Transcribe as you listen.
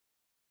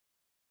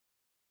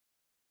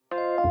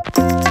Hello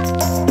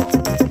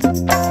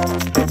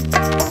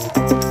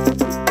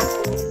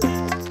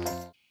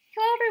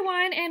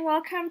everyone and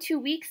welcome to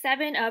week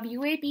 7 of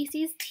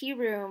UABC's Tea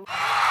Room.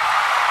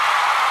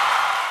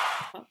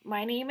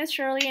 My name is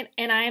Shirley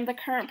and I am the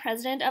current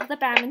president of the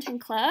Badminton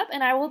Club,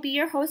 and I will be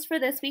your host for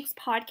this week's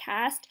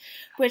podcast,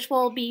 which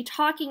will be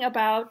talking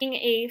about being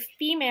a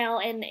female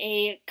in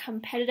a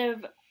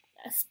competitive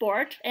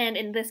sport, and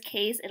in this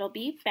case it'll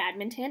be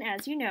badminton,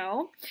 as you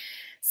know.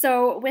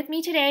 So with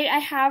me today, I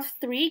have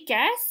 3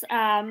 guests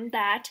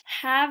that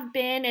have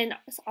been and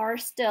are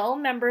still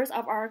members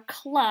of our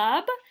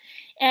club,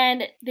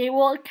 and they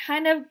will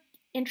kind of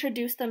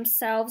introduce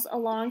themselves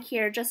along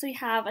here just so we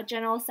have a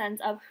general sense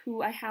of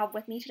who I have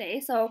with me today.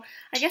 So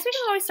I guess we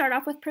can always start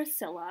off with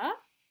Priscilla.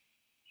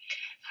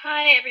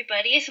 Hi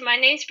everybody, so my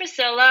name's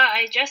Priscilla.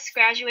 I just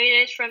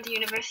graduated from the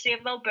University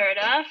of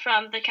Alberta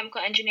from the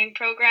Chemical Engineering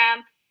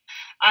program.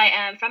 I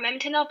am from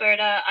Edmonton,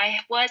 Alberta. I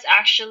was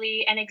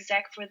actually an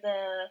exec for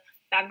the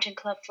badminton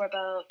club for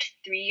about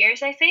 3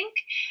 years, I think,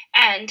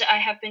 and I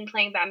have been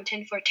playing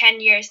badminton for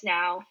 10 years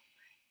now.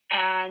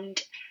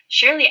 And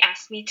Shirley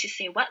asked me to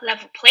say what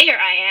level player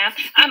I am.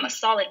 I'm a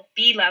solid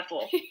B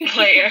level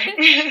player.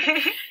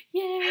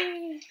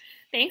 Yay!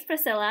 Thanks,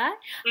 Priscilla.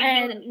 Mm-hmm.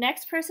 And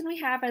next person we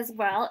have as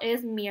well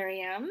is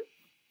Miriam.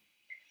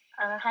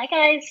 Hi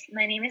guys,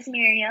 my name is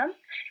Miriam,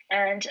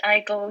 and I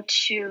go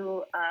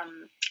to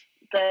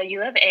the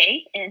U of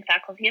A in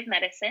Faculty of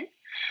Medicine.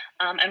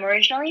 I'm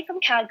originally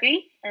from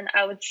Calgary, and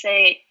I would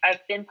say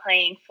I've been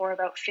playing for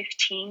about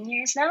 15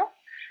 years now.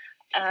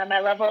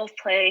 My level of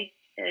play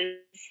is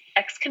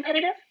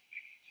ex-competitive.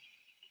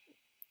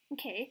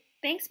 Okay,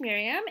 thanks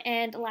Miriam.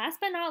 And last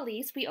but not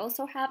least, we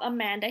also have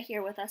Amanda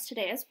here with us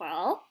today as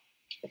well.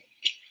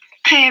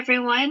 Hi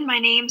everyone, my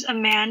name's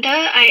Amanda.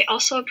 I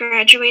also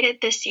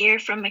graduated this year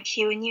from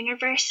MacEwan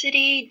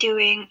University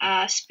doing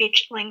a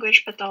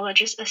speech-language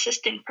pathologist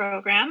assistant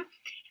program.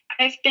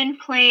 I've been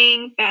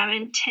playing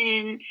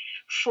badminton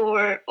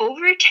for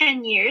over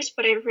 10 years,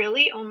 but I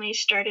really only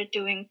started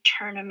doing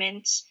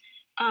tournaments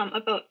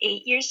about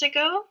 8 years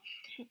ago.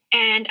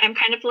 And I'm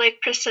kind of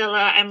like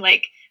Priscilla. I'm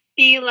like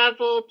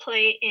B-level,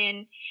 play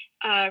in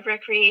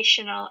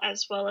recreational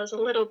as well as a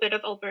little bit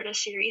of Alberta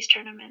Series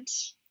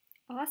tournaments.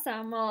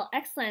 Awesome. Well,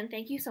 excellent.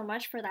 Thank you so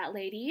much for that,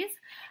 ladies.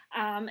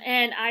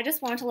 And I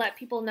just want to let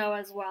people know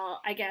as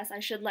well, I guess I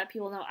should let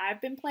people know I've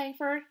been playing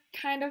for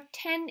kind of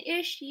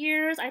 10-ish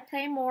years. I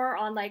play more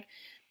on like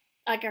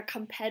a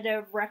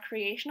competitive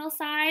recreational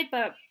side,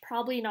 but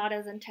probably not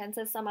as intense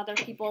as some other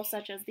people,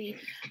 such as the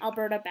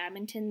Alberta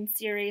Badminton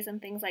Series and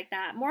things like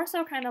that. More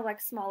so kind of like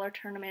smaller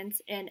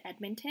tournaments in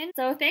Edmonton.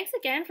 So thanks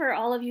again for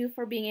all of you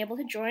for being able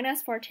to join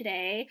us for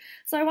today.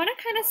 So I want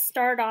to kind of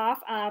start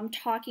off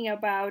talking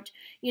about,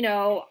 you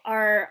know,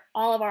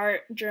 all of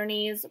our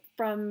journeys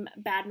from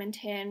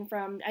badminton,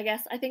 I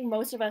think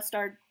most of us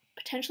start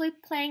potentially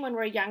playing when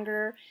we're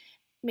younger,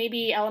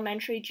 maybe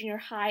elementary, junior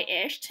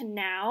high-ish to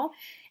now.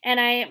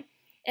 And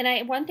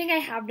one thing I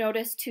have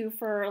noticed too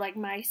for like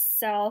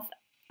myself,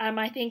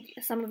 I think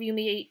some of you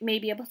may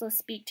be able to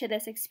speak to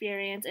this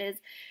experience, is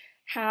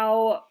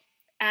how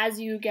as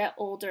you get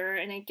older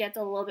and it gets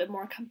a little bit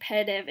more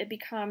competitive, it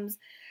becomes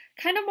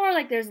kind of more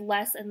like there's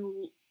less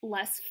and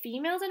less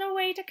females in a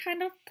way to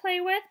kind of play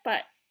with.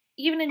 But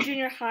even in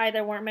junior high,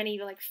 there weren't many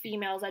like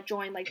females that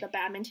joined like the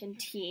badminton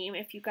team,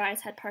 if you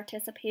guys had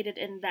participated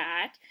in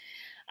that.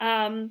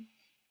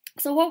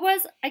 So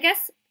I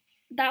guess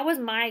that was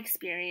my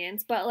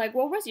experience, but like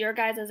what was your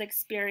guys'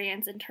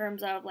 experience in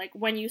terms of like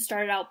when you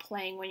started out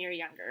playing when you're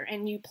younger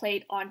and you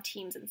played on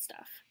teams and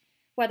stuff,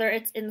 whether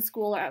it's in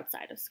school or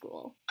outside of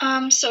school?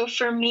 So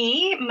for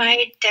me,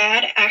 my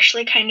dad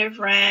actually kind of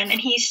ran,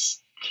 and he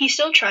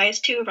still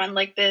tries to run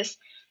like this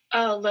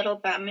little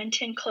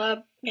badminton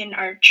club in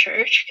our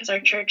church, because our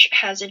church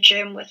has a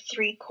gym with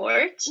 3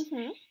 courts.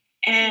 Mm-hmm.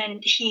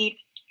 And he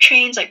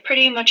trains like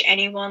pretty much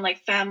anyone,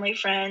 like family,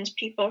 friends,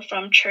 people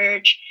from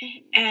church. Mm-hmm.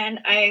 And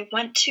I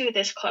went to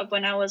this club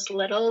when I was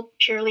little,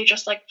 purely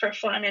just like for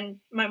fun,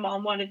 and my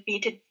mom wanted me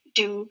to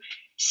do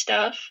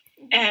stuff.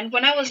 Mm-hmm. And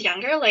when I was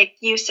younger, like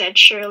you said,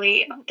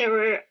 Shirley, there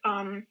were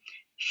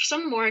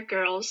some more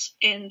girls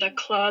in the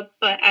club,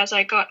 but as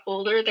I got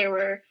older, there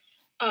were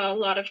a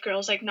lot of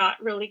girls like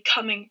not really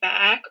coming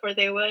back, or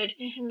they would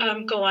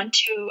go on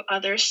to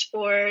other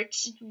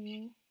sports.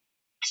 Mm-hmm.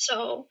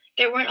 So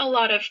there weren't a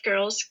lot of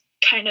girls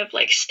kind of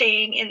like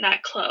staying in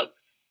that club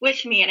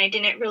with me, and I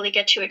didn't really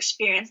get to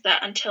experience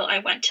that until I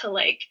went to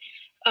like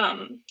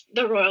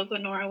the Royal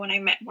Glenora, when I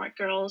met more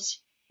girls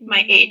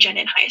my age and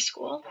in high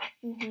school.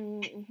 Mm-hmm,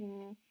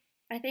 mm-hmm.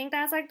 I think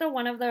that's like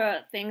one of the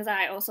things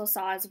I also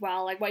saw as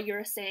well, like what you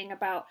were saying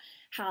about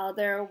how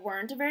there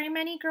weren't very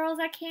many girls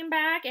that came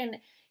back. And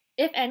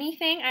if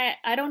anything,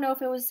 I don't know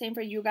if it was the same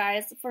for you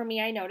guys. For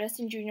me, I noticed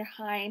in junior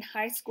high and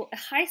high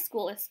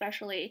school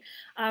especially,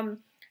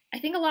 I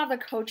think a lot of the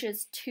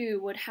coaches too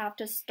would have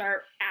to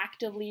start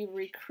actively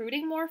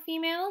recruiting more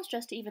females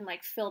just to even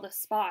like fill the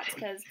spots,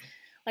 because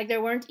like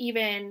there weren't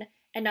even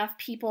enough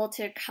people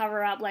to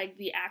cover up like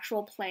the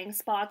actual playing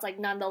spots, like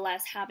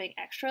nonetheless having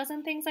extras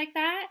and things like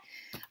that.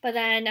 But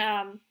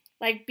then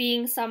like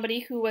being somebody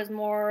who was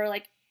more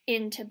like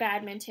into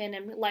badminton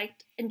and like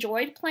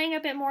enjoyed playing a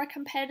bit more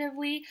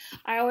competitively,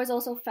 I always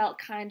also felt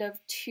kind of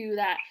too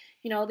that,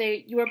 you know,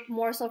 you were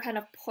more so kind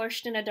of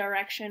pushed in a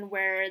direction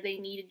where they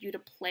needed you to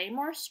play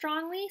more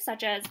strongly,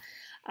 such as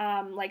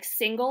like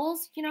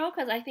singles, you know,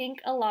 because I think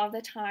a lot of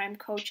the time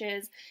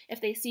coaches,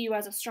 if they see you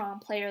as a strong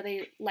player,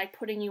 they like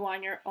putting you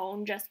on your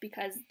own just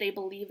because they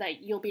believe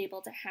that you'll be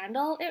able to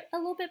handle it a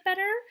little bit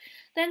better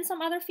than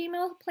some other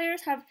female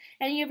players. Have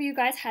any of you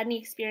guys had any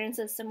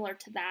experiences similar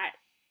to that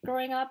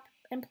growing up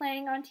and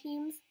playing on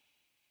teams?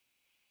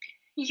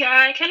 Yeah,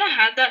 I kind of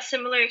had that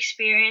similar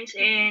experience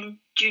in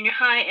junior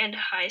high and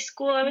high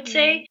school, I would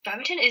say.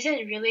 Badminton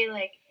isn't really,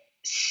 like,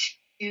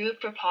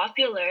 super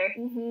popular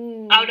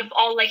out of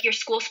all, like, your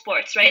school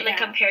sports, right? Like,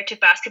 compared to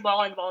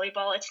basketball and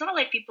volleyball. It's not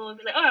like people would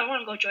be like, oh, I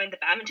want to go join the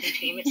badminton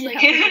team. It's,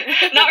 like,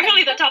 not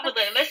really the top of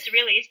the list,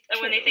 really,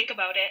 when they think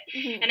about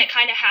it. And it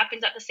kind of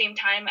happens at the same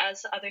time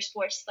as other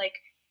sports, like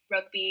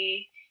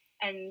rugby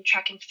and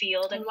track and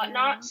field and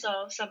whatnot.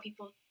 So some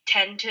people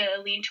tend to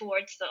lean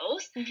towards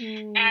those.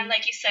 And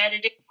like you said,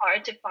 it is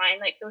hard to find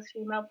like those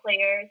female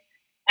players,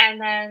 and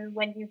then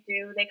when you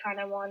do, they kind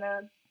of want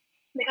to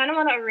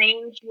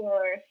arrange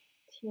your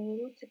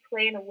team to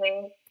play in a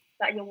way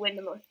that you'll win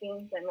the most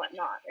games and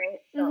whatnot,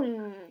 right?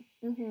 So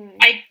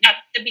I at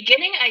the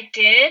beginning I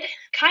did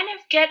kind of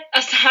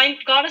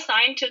got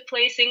assigned to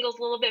play singles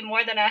a little bit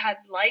more than I had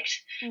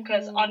liked,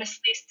 because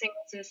honestly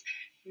singles is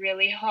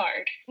really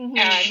hard. And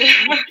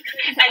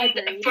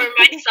for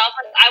myself,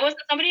 I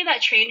wasn't somebody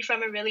that trained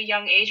from a really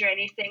young age or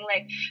anything.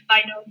 Like,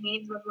 by no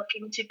means was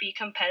looking to be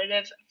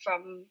competitive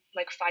from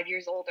like 5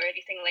 years old or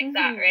anything like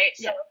that, right?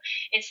 So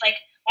it's like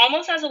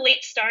almost as a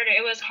late starter,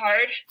 it was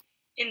hard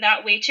in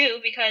that way too,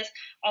 because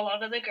a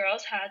lot of the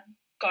girls had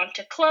gone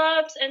to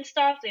clubs and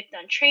stuff. They've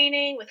done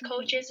training with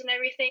coaches and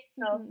everything.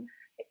 So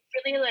it's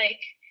really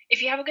like,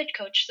 if you have a good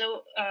coach,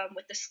 so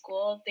with the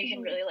school, they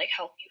can really like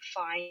help you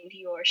find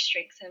your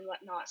strengths and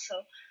whatnot. So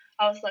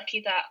I was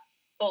lucky that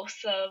both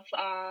of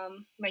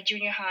my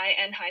junior high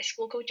and high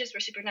school coaches were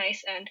super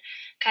nice and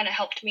kind of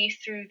helped me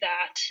through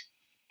that,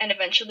 and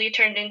eventually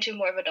turned into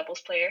more of a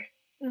doubles player.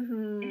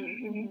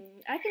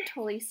 I can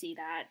totally see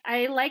that.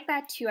 I like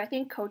that too. I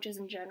think coaches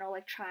in general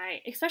like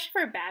try, especially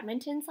for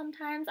badminton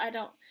sometimes, I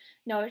don't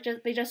know,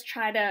 they just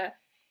try to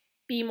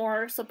be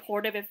more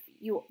supportive if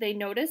they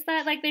notice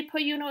that like they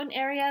put you in an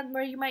area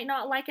where you might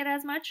not like it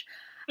as much.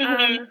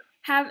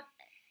 How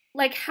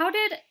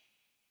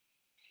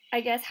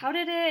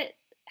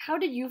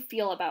did you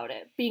feel about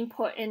it, being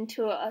put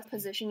into a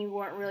position you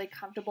weren't really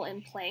comfortable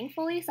in playing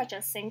fully, such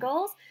as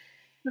singles?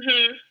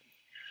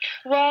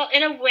 Well,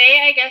 in a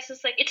way, I guess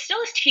it's like, it's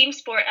still a team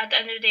sport at the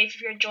end of the day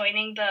if you're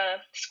joining the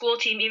school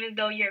team, even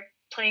though you're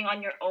playing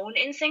on your own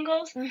in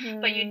singles,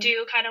 but you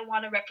do kind of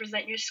want to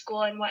represent your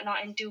school and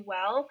whatnot and do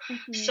well.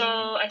 So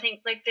I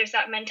think like there's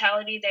that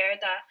mentality there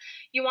that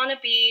you want to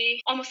be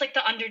almost like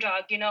the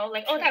underdog, you know,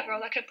 like, oh, that girl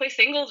that could play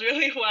singles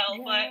really well.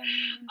 But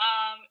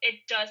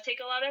it does take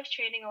a lot of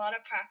training, a lot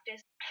of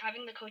practice.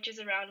 Having the coaches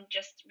around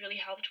just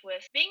really helped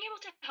with being able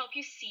to help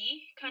you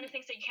see kind of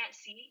things that you can't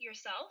see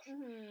yourself,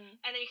 and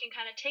then you can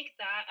kind of take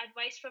that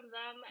advice from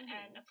them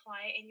and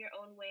apply it in your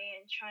own way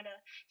and try to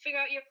figure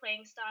out your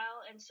playing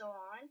style and so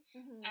on.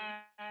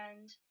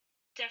 And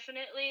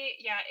definitely,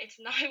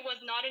 it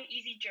was not an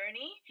easy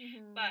journey,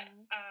 but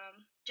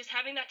just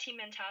having that team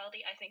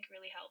mentality, I think,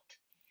 really helped.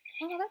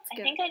 Oh, that's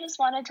good. I think I just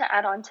wanted to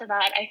add on to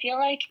that. I feel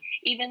like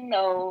even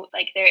though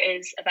like there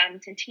is a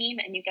badminton team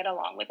and you get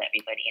along with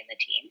everybody in the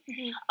team,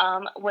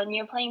 when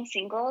you're playing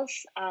singles,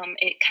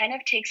 it kind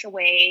of takes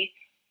away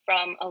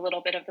from a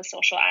little bit of the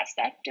social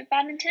aspect of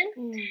badminton.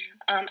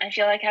 I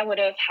feel like I would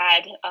have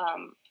had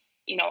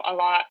a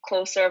lot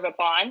closer of a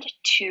bond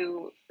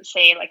to,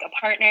 say, like a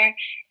partner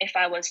if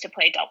I was to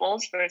play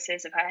doubles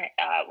versus if I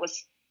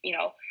was,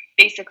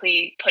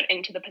 basically put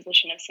into the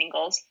position of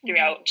singles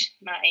throughout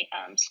my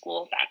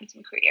school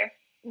badminton career.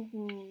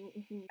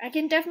 I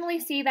can definitely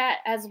see that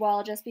as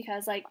well, just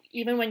because like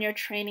even when you're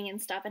training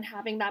and stuff and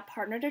having that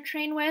partner to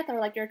train with, or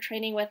like you're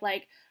training with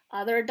like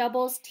other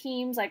doubles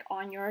teams like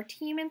on your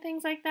team and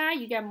things like that,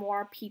 you get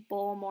more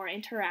people, more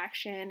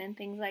interaction and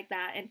things like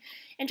that,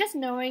 and just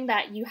knowing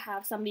that you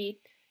have somebody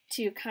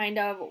to kind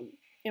of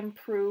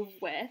improve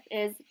with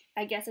is,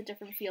 I guess, a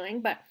different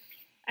feeling. But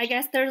I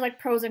guess there's like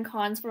pros and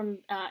cons from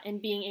in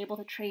being able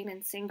to train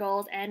in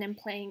singles and in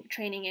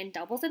training in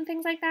doubles and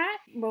things like that.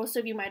 Most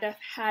of you might have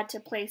had to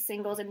play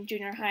singles in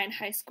junior high and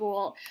high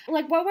school.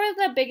 Like, what were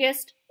the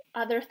biggest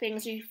other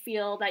things you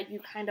feel that you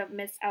kind of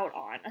miss out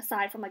on,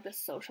 aside from like the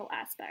social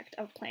aspect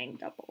of playing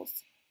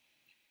doubles?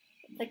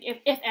 Like,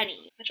 if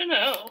any. I don't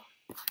know.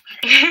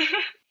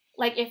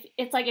 Like,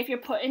 if you're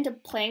put into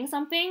playing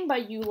something,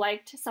 but you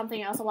liked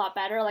something else a lot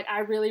better. Like, I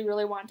really,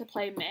 really wanted to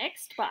play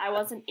mixed, but I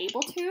wasn't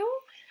able to.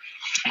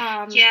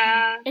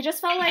 Yeah. It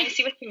just felt I like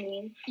see what you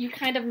mean.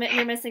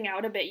 you're missing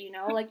out a bit,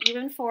 like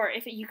even for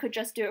if you could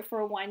just do it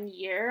for 1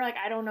 year, like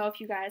I don't know if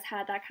you guys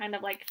had that kind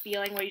of like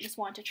feeling where you just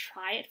want to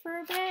try it for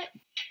a bit.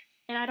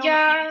 And I don't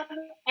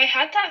I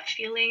had that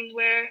feeling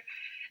where,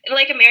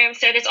 like Miriam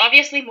said, it's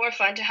obviously more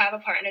fun to have a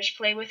partner to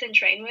play with and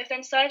train with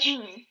and such.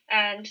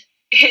 And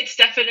it's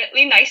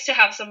definitely nice to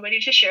have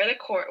somebody to share the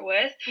court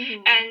with.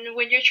 And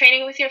when you're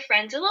training with your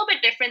friends, a little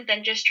bit different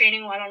than just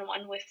training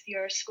one-on-one with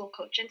your school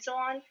coach and so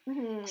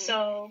on.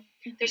 So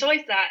there's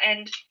always that.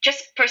 And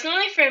just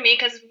personally for me,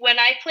 because when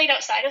I played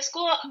outside of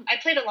school, I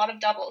played a lot of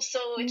doubles. So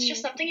it's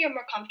just something you're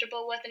more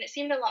comfortable with, and it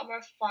seemed a lot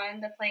more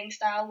fun. The playing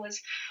style was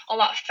a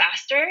lot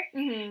faster.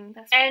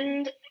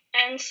 And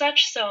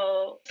such.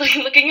 So like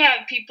looking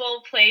at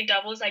people play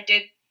doubles, I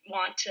did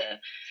want to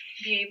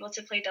be able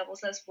to play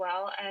doubles as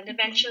well, and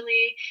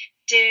eventually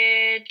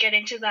did get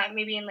into that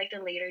maybe in like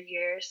the later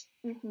years.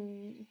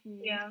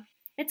 Yeah.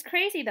 It's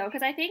crazy though,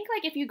 because I think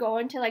like if you go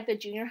into like the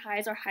junior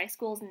highs or high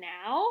schools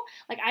now,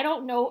 like I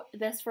don't know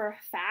this for a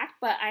fact,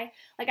 but I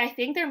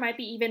think there might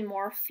be even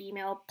more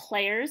female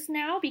players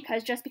now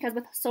because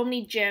with so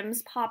many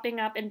gyms popping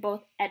up in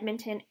both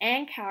Edmonton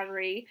and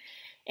Calgary,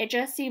 it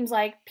just seems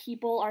like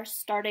people are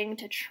starting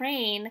to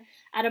train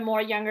at a more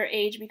younger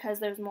age because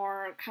there's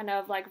more kind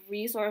of like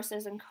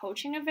resources and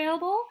coaching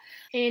available.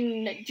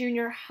 In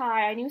junior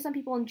high, I knew some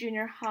people in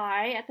junior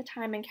high at the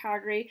time in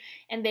Calgary,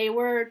 and they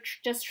were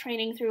just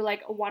training through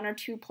like 1 or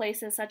 2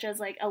 places such as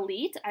like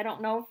Elite. I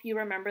don't know if you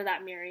remember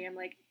that, Miriam,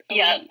 like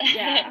Elite.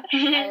 Yeah.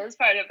 I was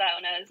part of that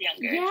when I was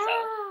younger. Yeah.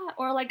 So.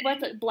 Or like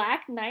what's it,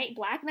 Black Knight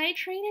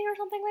training or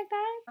something like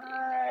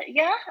that?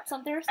 Yeah.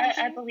 Something.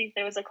 I believe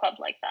there was a club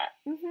like that.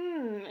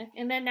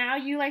 And then now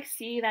you like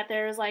see that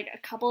there's like a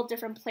couple of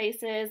different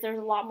places. There's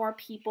a lot more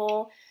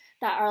people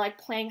that are like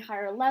playing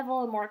higher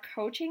level and more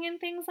coaching and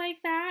things like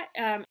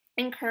that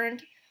in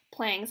current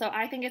playing. So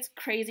I think it's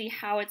crazy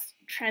how it's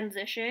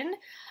transitioned.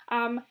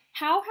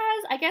 How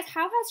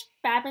has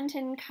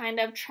badminton kind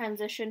of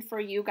transitioned for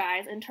you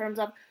guys in terms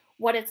of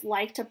what it's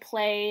like to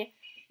play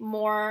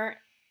more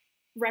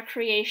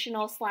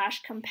recreational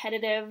 /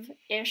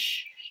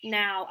 competitive-ish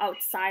now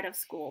outside of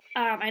school?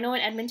 I know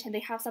in Edmonton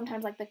they have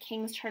sometimes like the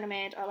Kings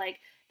tournament or like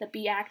the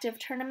Be Active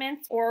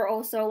tournaments, or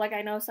also like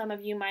I know some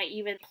of you might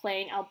even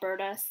playing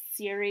Alberta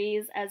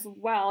series as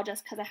well,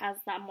 just because it has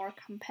that more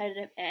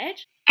competitive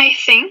edge. I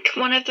think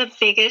one of the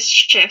biggest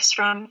shifts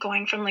from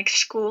going from like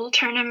school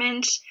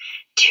tournaments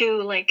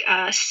to like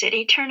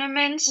city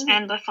tournaments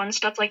and the fun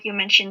stuff like you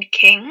mentioned,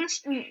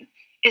 Kings,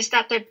 is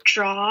that the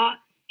draw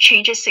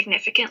changes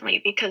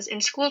significantly, because in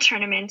school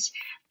tournaments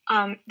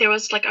there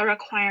was like a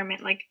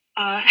requirement like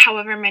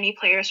however many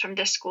players from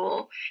this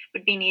school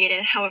would be needed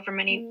and however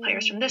many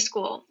players from this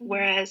school,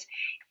 whereas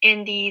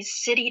in these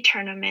city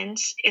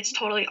tournaments it's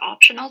totally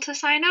optional to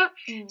sign up.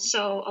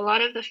 So a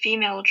lot of the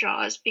female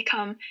draws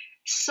become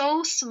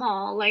so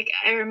small. Like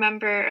I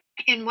remember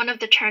in one of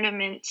the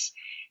tournaments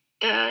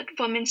the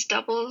women's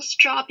doubles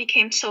draw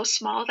became so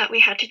small that we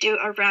had to do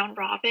a round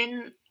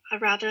robin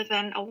rather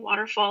than a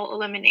waterfall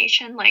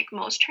elimination like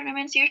most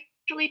tournaments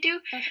usually do,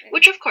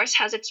 which of course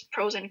has its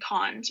pros and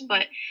cons,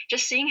 but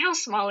just seeing how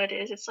small it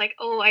is, it's like,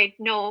 oh, I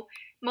know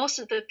most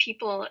of the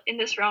people in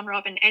this round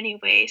robin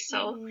anyway,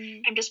 so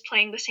I'm just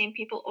playing the same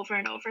people over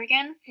and over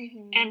again.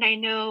 And I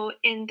know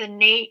in the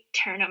Nate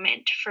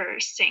tournament for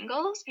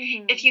singles,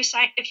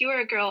 if you were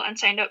a girl and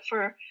signed up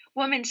for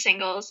women's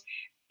singles,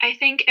 I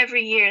think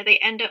every year they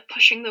end up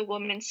pushing the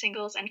women's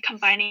singles and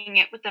combining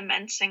it with the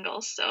men's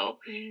singles, so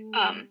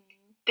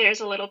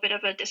there's a little bit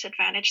of a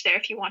disadvantage there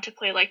if you want to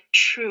play like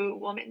true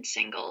women's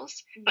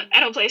singles. But I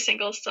don't play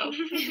singles, so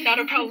not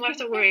a problem I have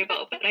to worry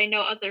about, but I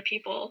know other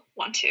people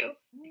want to.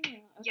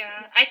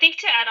 Yeah, I think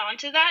to add on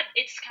to that,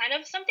 it's kind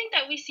of something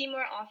that we see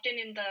more often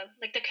in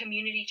the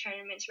community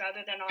tournaments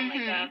rather than on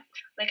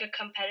like a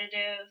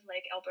competitive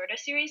like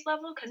Alberta series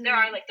level, because there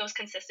are like those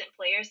consistent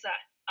players that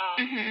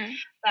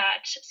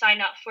that sign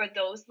up for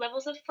those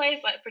levels of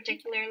play, but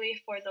particularly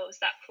for those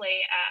that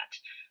play at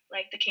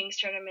like the Kings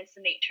tournaments,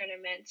 the Nate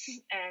tournaments,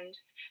 and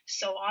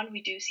so on,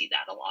 we do see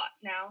that a lot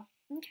now.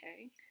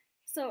 Okay.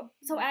 So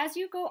as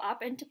you go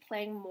up into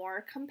playing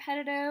more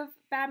competitive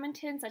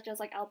badminton, such as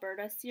like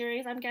Alberta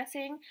series, I'm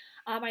guessing,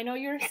 I know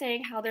you're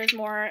saying how there's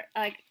more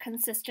like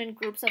consistent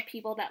groups of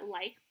people that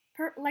like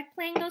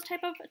playing those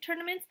type of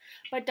tournaments,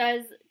 but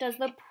does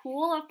the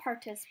pool of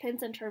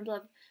participants in terms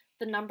of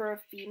the number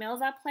of females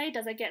that play,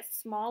 does it get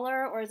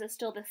smaller, or is it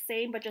still the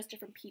same but just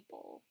different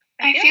people?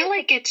 I feel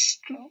like it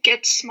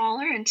gets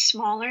smaller and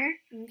smaller,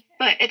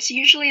 but it's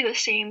usually the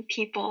same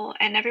people,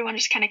 and everyone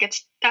just kind of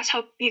that's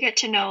how you get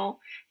to know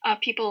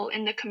people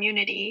in the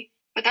community.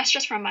 But that's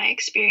just from my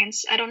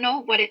experience. I don't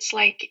know what it's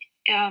like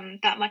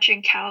that much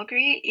in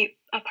Calgary,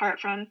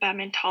 apart from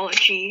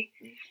badmintology.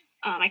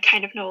 I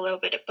kind of know a little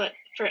bit, but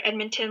for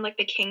Edmonton, like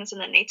the Kings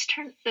and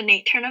the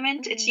Nate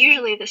tournament, it's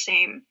usually the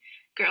same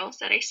girls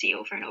that I see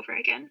over and over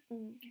again.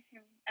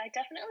 I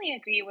definitely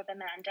agree with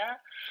Amanda.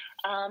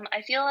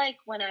 I feel like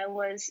when I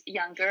was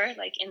younger,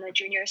 like in the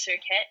junior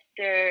circuit,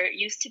 there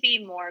used to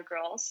be more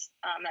girls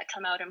that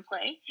come out and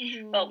play.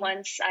 Mm-hmm. But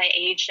once I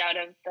aged out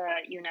of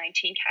the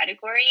U19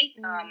 category,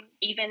 Mm-hmm.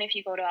 even if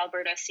you go to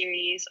Alberta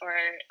Series or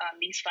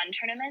these fun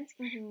tournaments,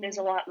 Mm-hmm. there's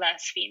a lot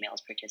less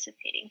females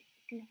participating.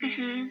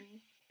 Mm-hmm.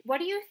 What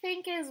do you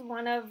think is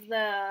one of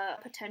the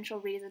potential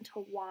reasons to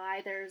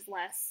why there's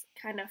less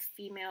kind of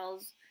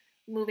females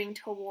moving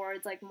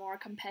towards like more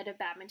competitive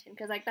badminton?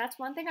 Because like that's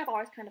one thing I've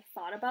always kind of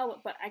thought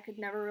about, but I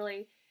didn't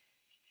really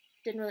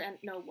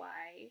know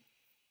why.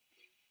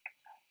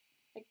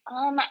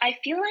 I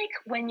feel like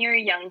when you're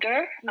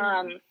younger,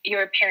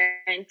 your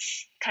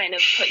parents kind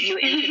of put you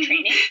into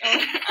training.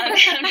 I'm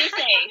just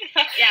saying,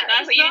 yeah,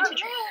 That's put you not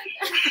into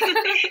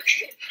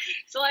training.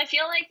 So I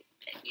feel like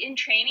in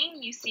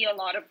training, you see a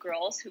lot of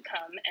girls who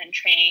come and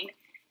train,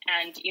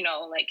 and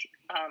like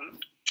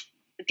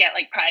get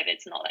like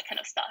privates and all that kind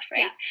of stuff,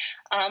 right?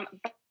 Yeah.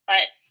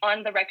 But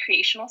on the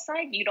recreational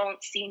side, you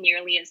don't see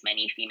nearly as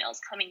many females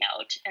coming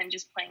out and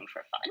just playing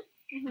for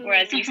fun,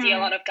 whereas you see a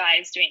lot of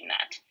guys doing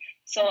that.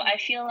 So I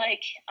feel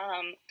like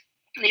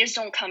they just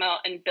don't come out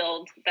and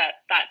build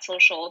that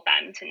social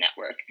badminton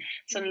network.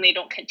 So then they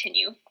don't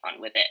continue on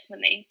with it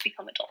when they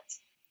become adults.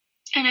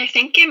 And I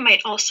think it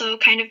might also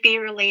kind of be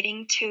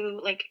relating to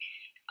like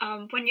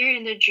when you're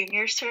in the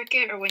junior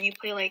circuit or when you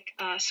play like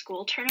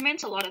school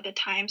tournaments, a lot of the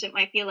times it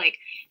might be like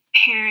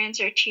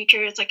parents or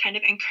teachers like kind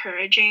of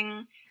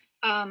encouraging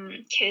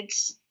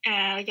kids,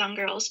 young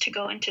girls to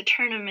go into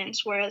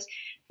tournaments, whereas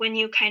when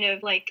you kind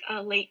of like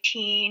a late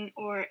teen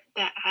or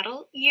the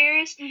adult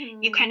years,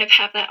 you kind of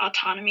have that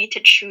autonomy to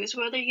choose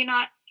whether you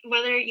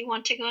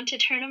want to go into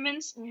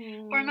tournaments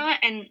or not.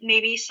 And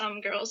maybe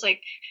some girls,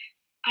 like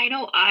I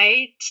know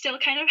I still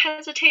kind of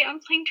hesitate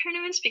on playing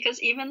tournaments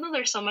because even though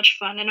they're so much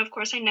fun, and of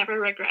course I never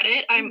regret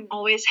it, I'm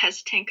always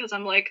hesitant because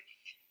I'm like,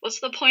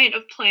 what's the point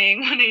of playing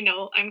when I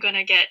know I'm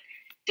gonna get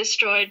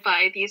destroyed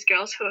by these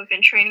girls who have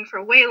been training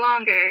for way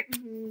longer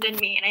than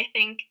me? And I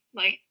think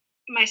like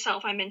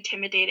myself, I'm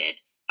intimidated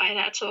by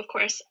that. So of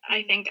course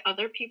I think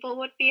other people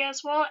would be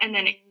as well. And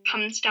then it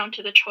comes down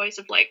to the choice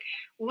of like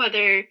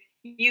whether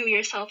you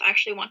yourself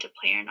actually want to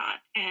play or not,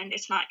 and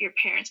it's not your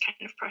parents kind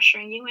of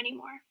pressuring you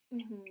anymore.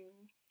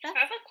 I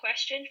have a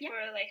question for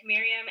like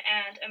Miriam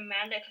and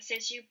Amanda, because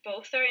since you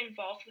both are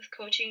involved with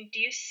coaching, do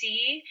you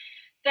see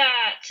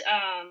that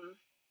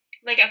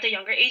like at the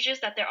younger ages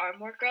that there are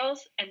more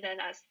girls, and then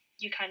as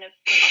you kind of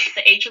go up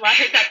the age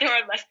ladder that there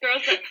are less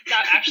girls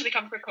that actually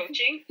come for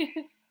coaching?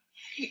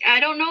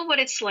 I don't know what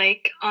it's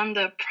like on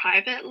the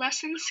private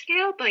lesson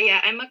scale, but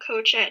yeah, I'm a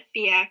coach at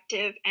Be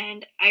Active,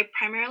 and I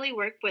primarily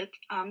work with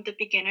the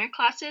beginner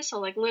classes, so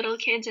like little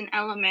kids in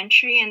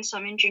elementary and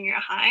some in junior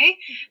high.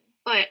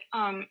 But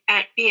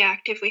at Be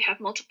Active, we have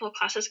multiple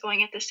classes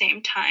going at the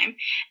same time.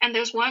 And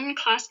there's one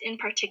class in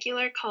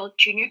particular called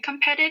Junior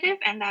Competitive,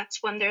 and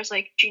that's when there's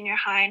like junior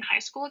high and high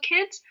school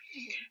kids.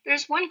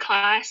 There's one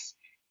class,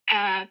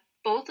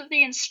 both of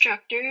the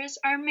instructors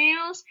are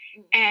males,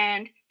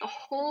 and the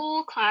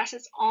whole class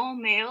is all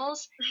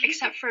males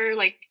except for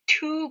like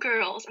 2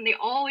 girls, and they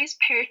always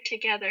pair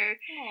together.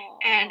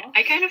 And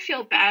I kind of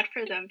feel bad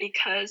for them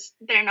because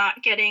they're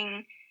not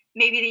getting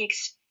maybe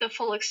the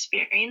full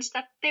experience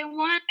that they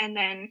want, and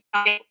then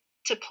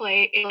to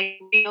play a like,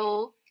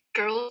 real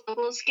girls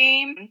doubles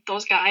game.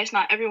 Those guys,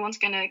 not everyone's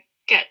gonna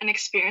get an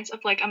experience of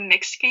like a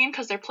mixed game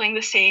because they're playing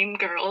the same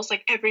girls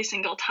like every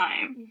single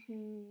time.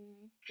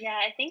 Yeah,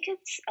 I think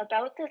it's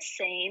about the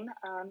same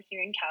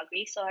here in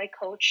Calgary. So I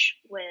coach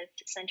with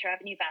Center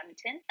Avenue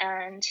Badminton,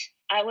 and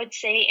I would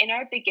say in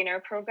our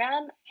beginner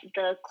program,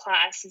 the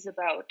class is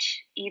about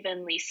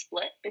evenly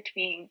split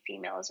between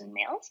females and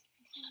males.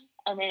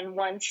 And then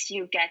once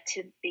you get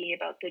to be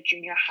about the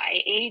junior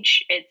high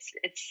age,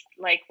 it's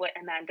like what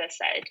Amanda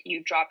said,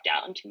 you drop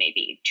down to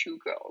maybe 2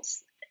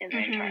 girls in the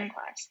entire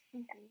class.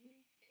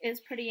 It's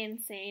pretty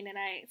insane, and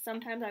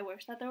sometimes I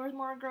wish that there was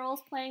more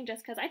girls playing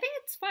just because I think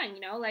it's fun,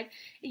 like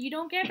you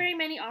don't get very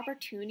many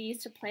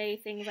opportunities to play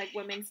things like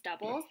women's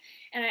doubles,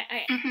 and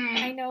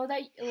I know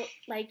that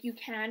like you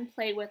can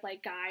play with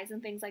like guys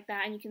and things like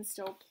that, and you can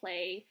still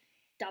play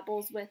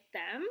doubles with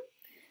them.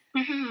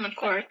 Of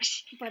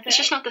course. But it's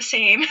just not the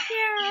same.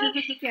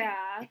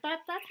 Yeah.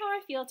 That's how I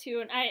feel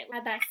too. And I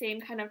had that same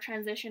kind of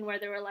transition where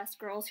there were less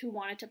girls who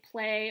wanted to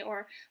play,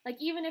 or like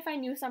even if I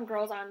knew some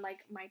girls on like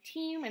my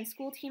team and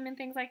school team and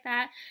things like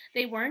that,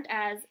 they weren't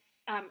as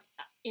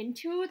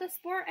into the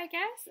sport, I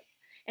guess.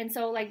 And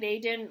so like they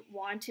didn't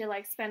want to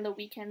like spend the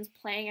weekends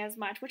playing as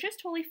much, which is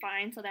totally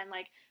fine. So then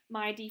like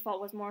my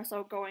default was more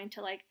so going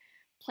to like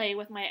play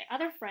with my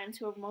other friends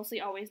who are mostly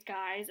always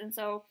guys, and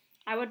so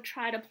I would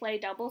try to play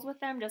doubles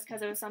with them just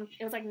because it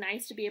was like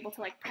nice to be able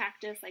to like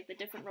practice like the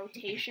different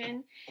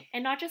rotation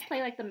and not just play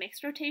like the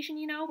mixed rotation,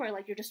 where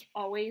like you're just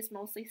always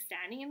mostly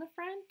standing in the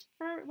front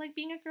for like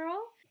being a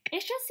girl. It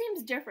just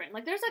seems different.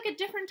 Like there's like a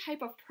different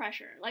type of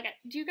pressure. Like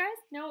do you guys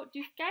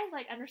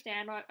like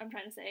understand what I'm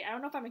trying to say? I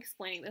don't know if I'm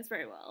explaining this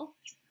very well.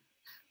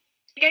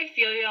 I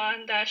feel you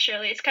on that,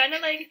 Shirley. It's kind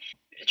of like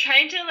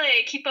trying to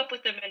like keep up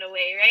with them in a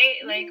way,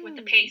 right? Like with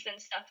the pace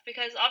and stuff.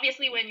 Because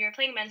obviously, when you're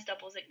playing men's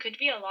doubles, it could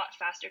be a lot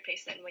faster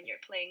pace than when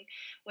you're playing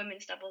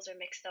women's doubles or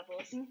mixed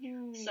doubles.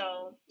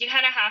 So you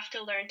kind of have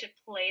to learn to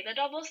play the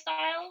double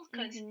style.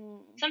 Because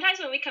sometimes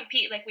when we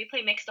compete, like we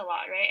play mixed a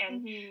lot, right?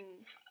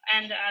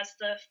 And as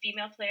the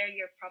female player,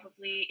 you're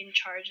probably in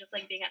charge of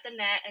like being at the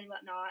net and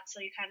whatnot.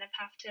 So you kind of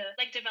have to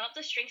like develop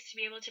the strengths to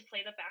be able to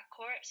play the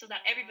backcourt so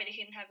that everybody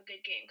can have a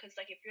good game. Because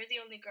like if you're the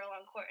only girl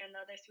on court and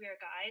the other three are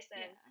guys,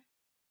 then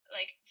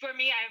like for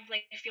me, I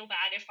like feel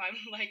bad if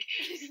I'm like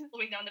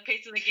slowing down the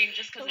pace of the game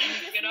just because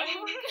you know.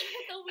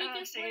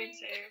 Same.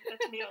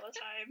 That's me all the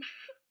time.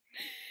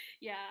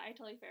 Yeah, I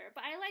totally fair.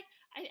 But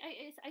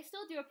I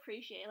still do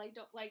appreciate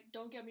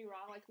don't get me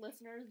wrong, like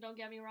listeners, don't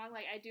get me wrong,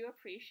 like I do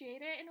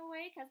appreciate it in a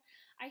way because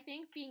I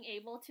think being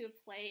able to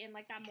play in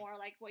like that more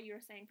like what you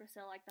were saying,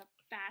 Priscilla, like the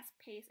fast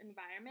paced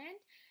environment.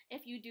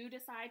 If you do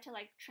decide to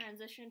like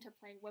transition to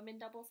playing women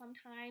doubles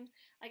sometimes,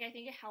 like I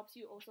think it helps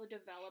you also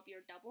develop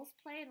your doubles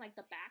play and like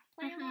the back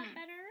play a lot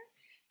better.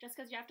 Just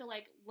because you have to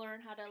like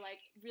learn how to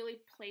like really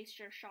place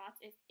your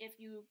shots if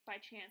you by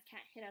chance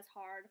can't hit as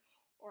hard,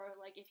 or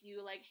like if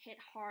you like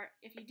hit hard,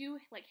 if you do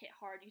like hit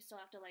hard, you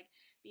still have to like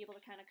be able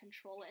to kind of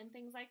control it and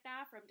things like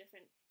that from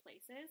different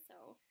places.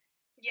 So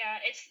yeah,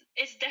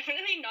 it's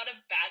definitely not a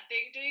bad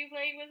thing to be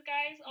playing with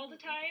guys all the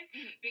time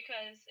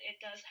because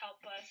it does help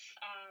us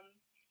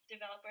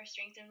develop our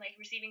strength in like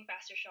receiving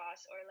faster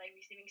shots or like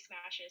receiving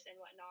smashes and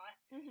whatnot.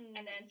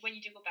 And then when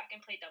you do go back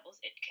and play doubles,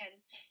 it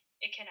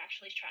can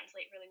actually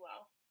translate really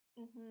well.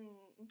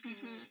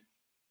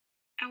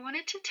 I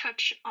wanted to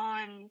touch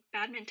on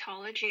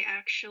badmintology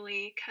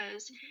actually,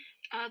 because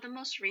the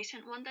most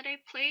recent one that I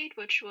played,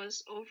 which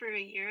was over a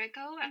year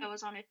ago, I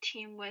was on a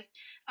team with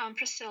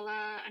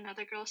Priscilla,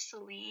 another girl,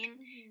 Celine,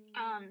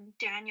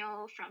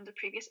 Daniel from the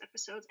previous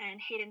episodes,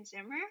 and Hayden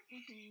Zimmer.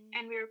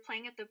 And we were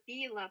playing at the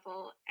B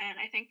level, and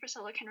I think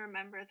Priscilla can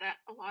remember that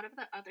a lot of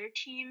the other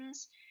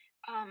teams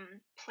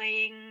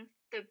playing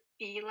the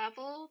B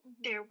level,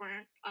 there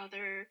weren't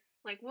other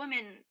like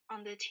women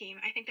on the team.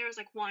 I think there was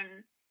like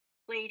one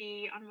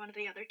lady on one of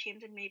the other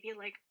teams and maybe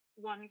like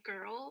one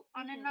girl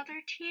on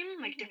another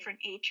team, like different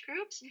age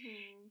groups.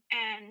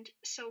 And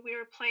so we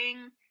were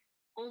playing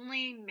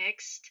only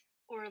mixed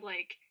or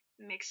like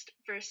mixed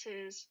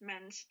versus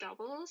men's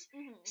doubles.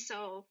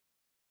 So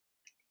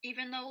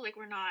even though like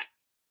we're not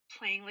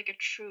playing like a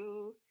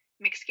true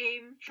mixed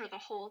game for the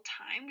whole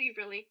time, we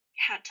really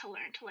had to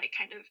learn to like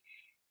kind of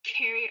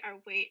carry our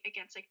weight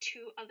against like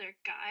two other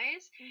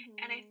guys.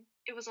 And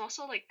it was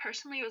also like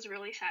personally it was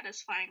really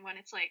satisfying when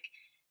it's like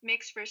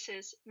mixed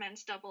versus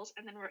men's doubles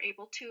and then we're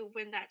able to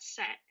win that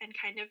set and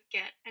kind of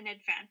get an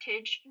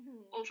advantage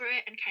over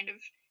it, and kind of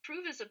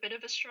prove is a bit of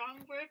a strong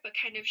word, but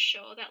kind of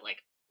show that like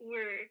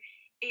we're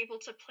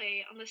able to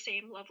play on the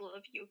same level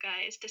of you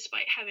guys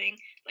despite having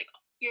like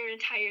your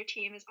entire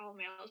team is all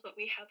males, but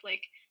we have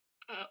like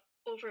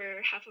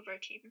over half of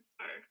our team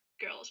are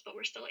girls, but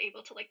we're still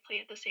able to like play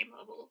at the same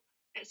level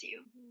as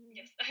you.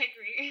 Yes, I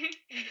agree.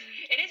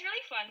 It is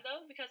really fun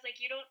though because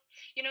like you don't,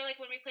 you know, like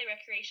when we play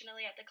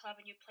recreationally at the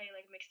club and you play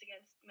like mixed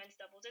against men's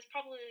doubles, it's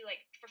probably like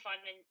for fun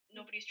and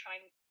nobody's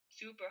trying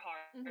super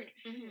hard.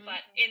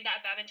 But in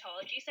that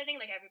badmintology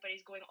setting, like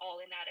everybody's going all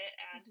in at it,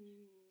 and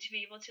to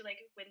be able to like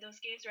win those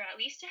games or at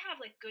least to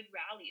have like good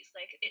rallies,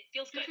 like it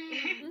feels good.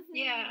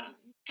 Yeah,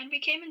 and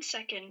we came in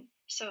second,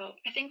 so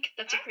I think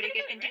that's a pretty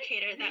good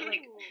indicator that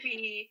like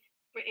we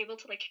were able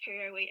to like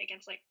carry our weight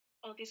against like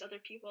all these other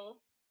people.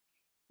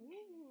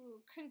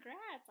 Ooh,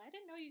 congrats. I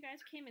didn't know you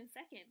guys came in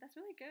second. That's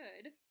really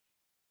good.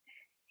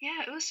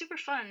 Yeah, it was super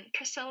fun.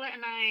 Priscilla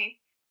and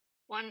I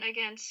won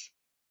against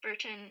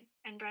Burton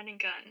and Brandon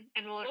Gunn,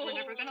 and we're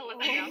never going to let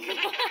them down for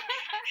that.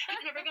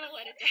 We're never going to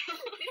let it down.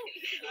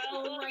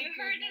 Well, you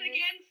heard it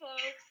again,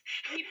 folks.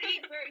 We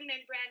beat Burton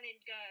and Brandon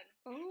Gunn.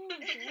 Oh,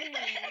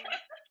 dang.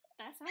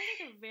 That sounds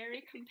like a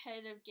very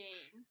competitive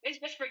game. It's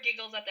just for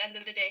giggles at the end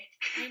of the day.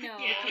 I know.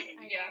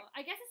 I know.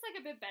 I guess it's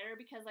like a bit better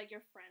because like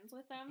you're friends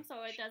with them,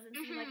 so it doesn't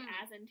seem like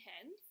as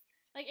intense.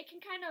 Like it can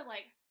kind of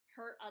like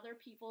hurt other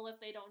people if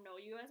they don't know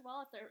you as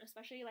well. If they're,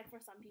 especially like for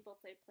some people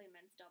play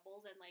men's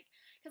doubles, and like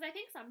because I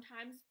think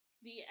sometimes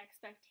the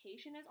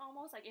expectation is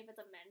almost like if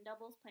it's a men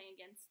doubles playing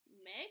against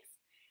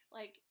mixed,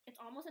 like it's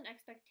almost an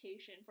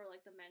expectation for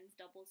like the men's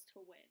doubles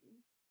to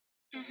win.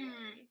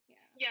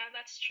 Yeah,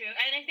 that's true.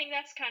 And I think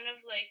that's kind of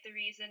like the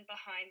reason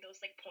behind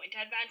those like point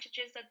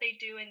advantages that they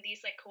do in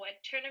these like co-ed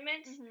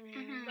tournaments.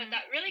 But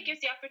that really gives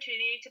the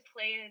opportunity to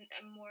play in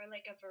a more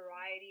like a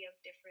variety of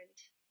different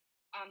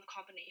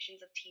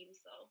combinations of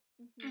teams though.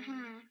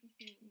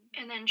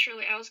 And then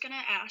Shirley, I was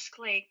gonna ask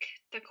like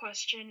the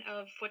question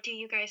of what do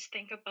you guys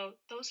think about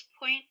those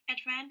point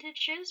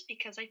advantages,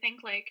 because I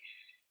think like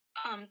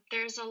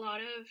there's a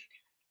lot of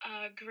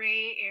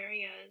gray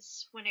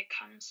areas when it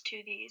comes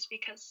to these,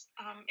 because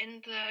in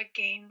the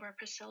game where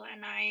Priscilla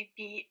and I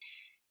beat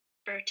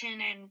Burton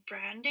and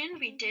Brandon,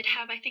 we did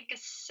have I think a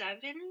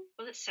 7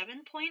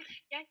 point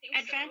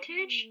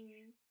advantage.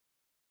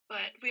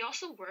 But we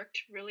also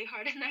worked really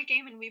hard in that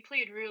game, and we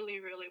played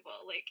really, really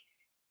well. Like,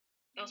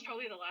 that was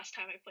probably the last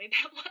time I played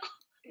that well.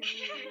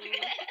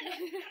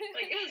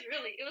 Like, it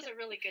was a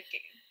really good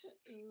game.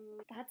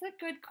 Ooh, that's a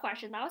good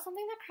question. That was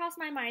something that crossed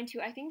my mind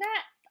too. I think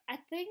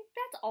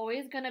that's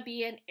always going to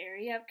be an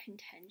area of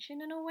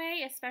contention in a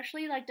way,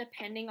 especially like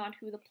depending on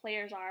who the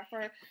players are.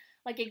 For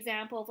like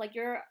example, if like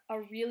you're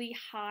a really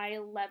high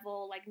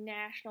level like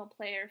national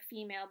player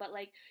female, but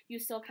like you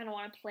still kind of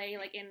want to play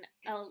like in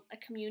a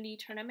community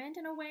tournament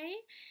in a way,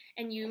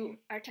 and you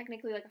are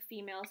technically like a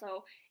female,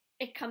 so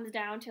it comes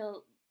down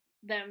to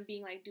them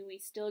being like, do we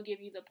still give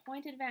you the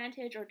point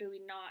advantage or do we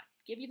not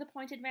give you the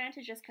point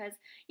advantage, just because,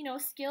 you know,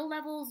 skill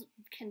levels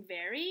can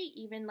vary,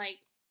 even like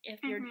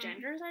if your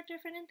genders are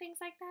different and things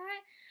like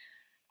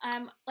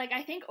that. Like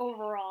I think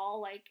overall,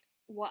 like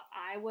what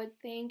I would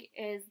think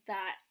is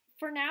that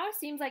for now it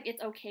seems like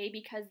it's okay,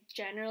 because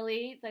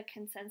generally the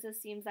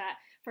consensus seems that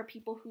for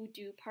people who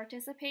do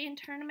participate in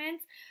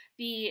tournaments,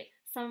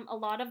 a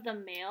lot of the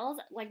males,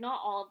 like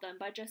not all of them,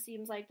 but just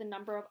seems like the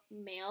number of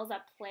males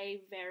that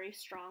play very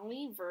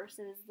strongly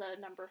versus the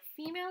number of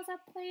females that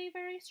play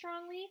very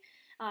strongly,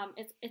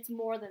 it's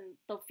more than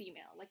the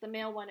female. Like the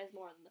male one is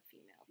more than the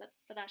female.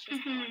 But that's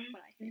just what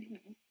I think.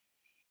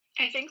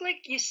 I think,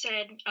 like you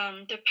said,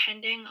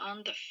 depending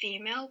on the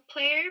female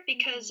player,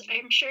 because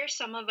I'm sure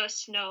some of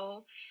us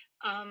know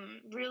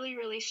really,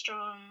 really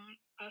strong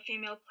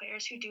female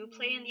players who do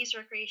play in these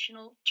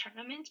recreational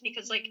tournaments,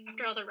 because like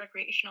after all, they're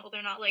recreational.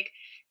 They're not like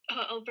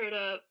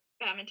Alberta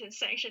badminton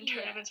sanctioned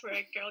tournaments where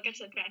a girl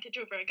gets advantage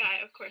over a guy.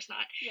 Of course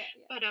not.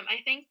 But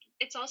I think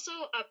it's also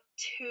up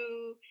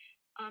to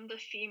the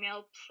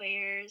female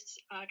players'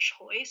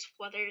 choice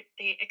whether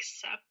they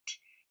accept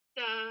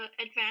the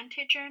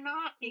advantage or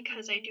not,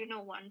 because I do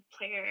know one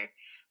player,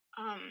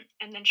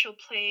 and then she'll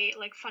play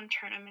like fun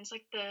tournaments,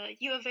 like the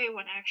U of A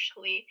one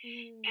actually,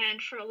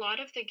 and for a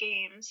lot of the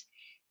games,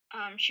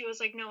 she was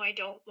like, no, I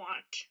don't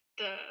want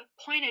the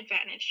point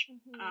advantage,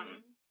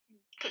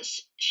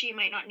 because she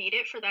might not need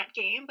it for that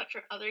game, but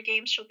for other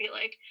games she'll be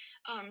like,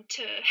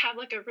 to have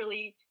like a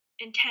really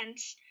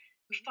intense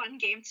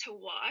fun game to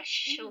watch,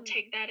 she'll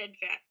take that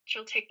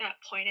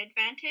point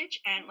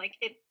advantage, and like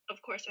it of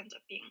course ends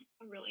up being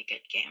a really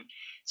good game.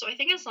 So I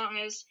think as long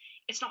as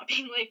it's not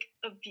being like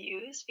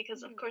abused,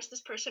 because of course this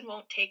person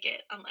won't take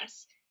it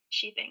unless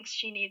she thinks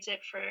she needs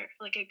it for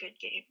like a good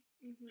game.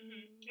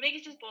 I think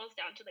it just boils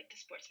down to like the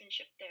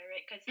sportsmanship there,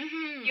 right? Because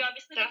you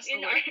obviously that's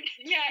the word.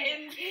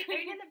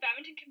 in the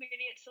badminton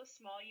community, it's so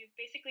small. You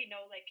basically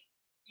know like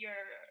your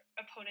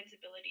opponent's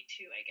ability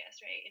too, I guess,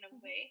 right? In a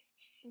way.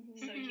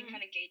 So you can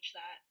kind of gauge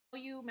that.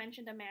 You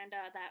mentioned,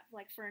 Amanda, that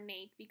like for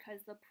Nate,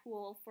 because the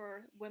pool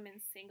for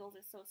women's singles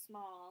is so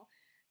small,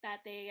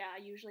 that they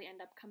usually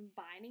end up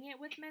combining it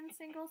with men's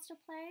singles to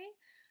play.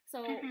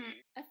 So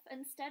if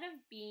instead of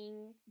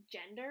being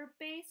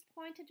gender-based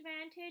point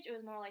advantage, it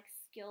was more like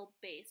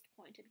skill-based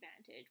point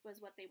advantage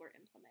was what they were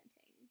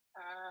implementing.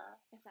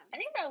 I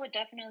think that would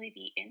definitely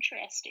be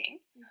interesting.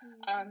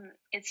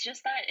 It's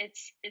just that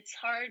it's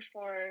hard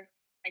for,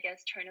 I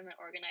guess, tournament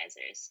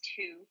organizers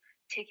to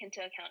take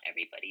into account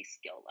everybody's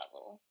skill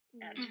level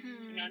and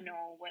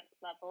know what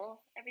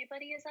level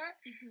everybody is at.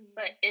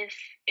 But if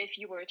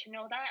you were to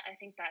know that, I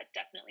think that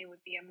definitely would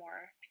be a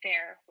more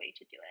fair way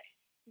to do it.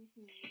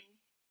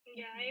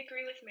 Yeah, I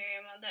agree with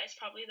Miriam on that. It's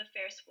probably the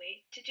fairest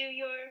way to do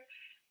your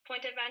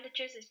point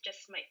advantages. It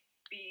just might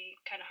be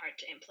kind of hard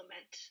to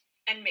implement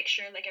and make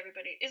sure like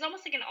everybody is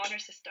almost like an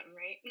honor system,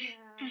 right?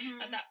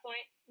 At that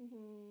point.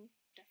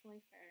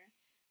 Definitely fair.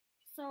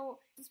 So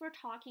since we're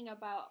talking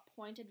about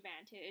point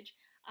advantage,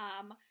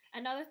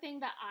 another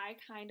thing that I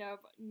kind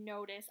of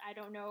noticed, I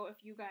don't know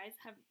if you guys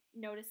have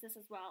noticed this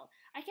as well,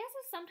 I guess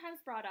it's sometimes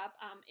brought up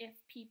if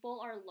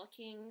people are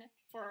looking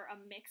for a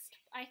mixed,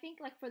 I think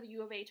like for the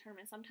U of A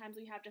tournament, sometimes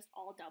we have just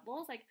all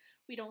doubles, like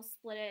we don't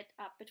split it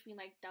up between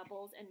like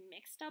doubles and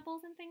mixed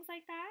doubles and things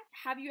like that.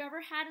 Have you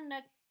ever had an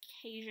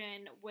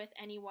occasion with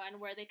anyone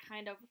where they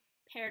kind of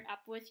paired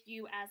up with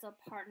you as a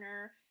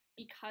partner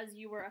because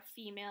you were a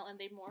female and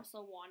they more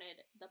so wanted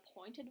the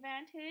point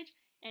advantage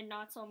and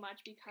not so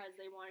much because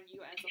they wanted you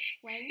as a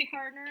playing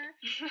partner?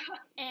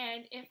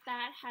 And if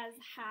that has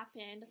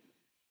happened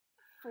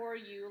for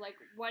you, like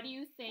what do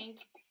you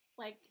think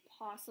like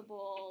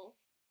possible,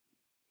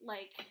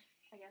 like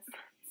I guess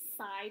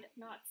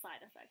not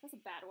side effects, that's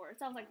a bad word,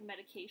 it sounds like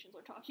medications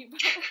we're talking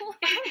about.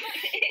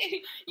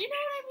 You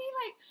know what I mean?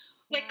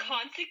 Like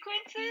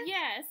consequences?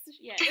 Yes.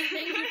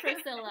 Thank you,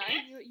 Priscilla.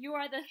 You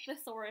are the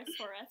thesaurus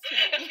for us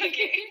today.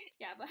 Okay.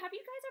 Yeah, but have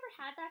you guys ever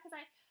had that? Because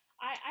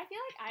I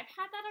feel like I've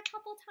had that a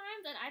couple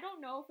times, and I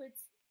don't know if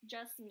it's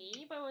just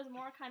me, but it was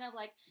more kind of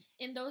like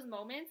in those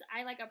moments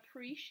I like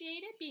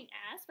appreciated being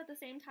asked, but at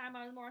the same time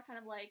I was more kind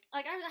of like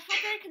I had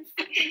very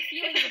conflicting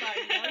feelings about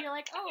it, you know? You're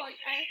like, oh,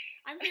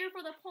 I'm here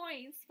for the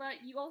points, but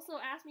you also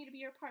asked me to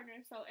be your partner,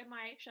 so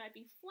should I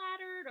be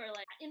flattered? Or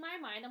like in my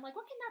mind I'm like,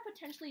 what can that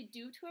potentially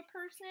do to a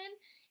person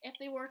if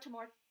they were to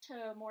more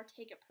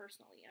take it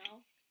personally, you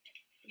know?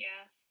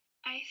 Yeah.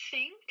 I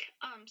think,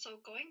 so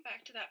going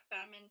back to that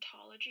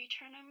badmintology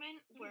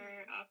tournament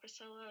where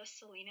Priscilla,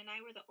 Celine, and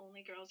I were the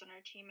only girls on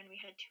our team, and we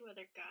had two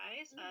other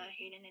guys,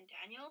 Hayden and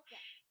Daniel.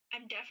 Yeah.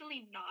 I'm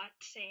definitely not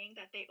saying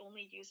that they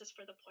only use this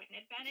for the point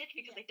advantage,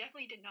 because they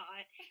definitely did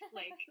not.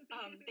 Like,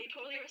 they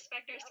totally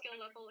respect our skill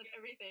level and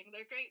everything.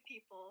 They're great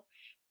people.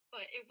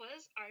 But it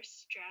was our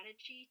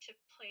strategy to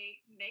play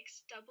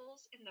mixed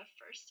doubles in the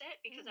first set,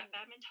 because at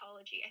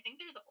badmintology, I think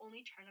they're the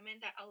only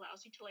tournament that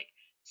allows you to like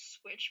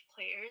switch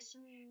players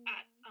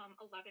at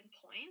 11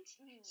 points.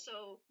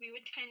 So we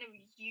would kind of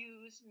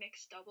use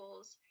mixed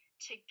doubles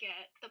to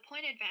get the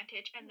point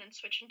advantage and then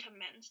switch into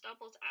men's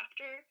doubles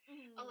after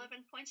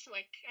 11 points to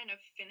like kind of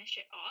finish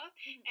it off.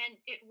 And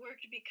it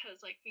worked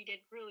because like we did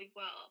really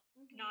well,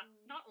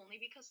 not only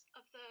because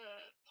of the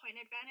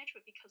point advantage,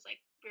 but because like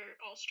we're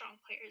all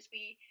strong players,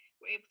 we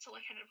were able to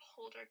like kind of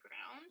hold our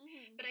ground.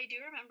 But I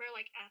do remember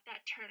like at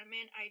that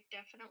tournament, I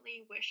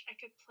definitely wish I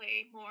could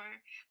play more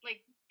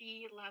like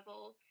B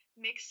level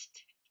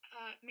mixed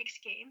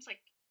games,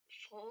 like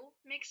full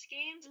mixed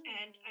games.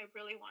 And I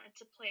really wanted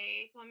to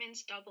play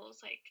women's doubles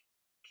like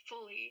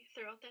fully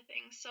throughout the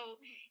thing. So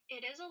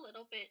it is a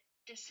little bit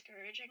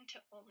discouraging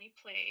to only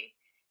play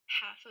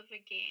half of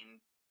a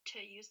game to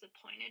use the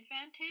point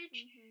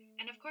advantage.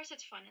 And of course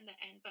it's fun in the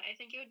end, but I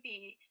think it would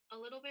be a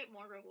little bit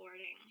more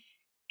rewarding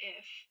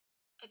if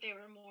there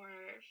were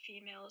more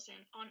females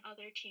and on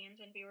other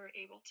teams and we were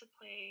able to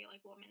play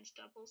like women's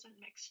doubles and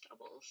mixed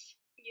doubles.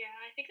 Yeah,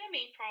 I think the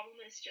main problem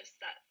is just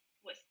that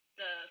with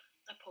the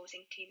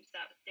opposing teams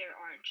that there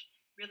aren't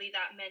really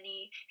that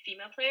many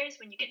female players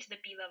when you get to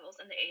the B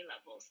levels and the A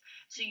levels.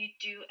 So you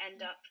do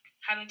end up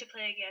having to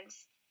play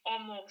against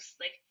almost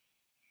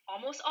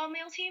all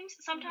male teams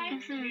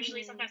sometimes.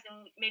 Usually sometimes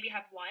they'll maybe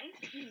have one.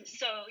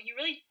 So you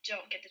really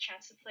don't get the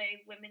chance to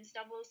play women's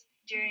doubles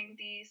during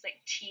these like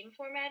team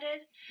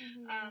formatted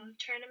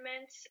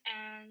tournaments.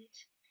 And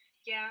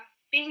yeah,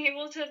 being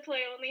able to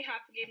play only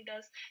half a game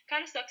does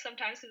kind of suck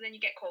sometimes, because then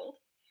you get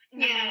cold.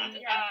 And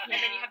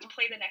then you have to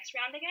play the next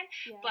round again.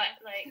 But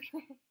like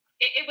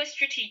it was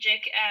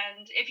strategic,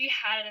 and if you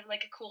had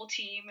like a cool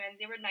team and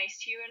they were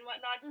nice to you and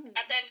whatnot,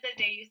 at the end of the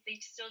day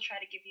they still try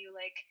to give you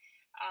like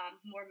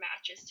more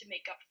matches to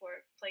make up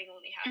for playing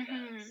only half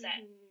a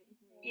set.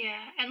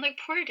 Yeah, and like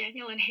poor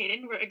Daniel and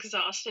Hayden were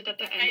exhausted at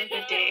the end of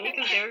the day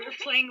because they were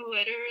playing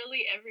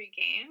literally every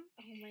game.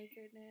 Oh my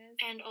goodness.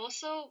 And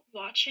also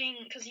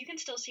watching, because you can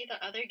still see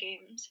the other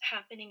games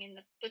happening in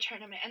the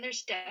tournament, and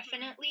there's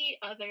definitely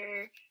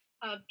other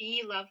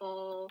B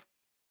level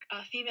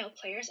female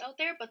players out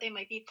there, but they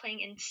might be playing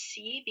in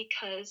C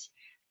because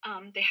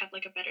they have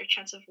like a better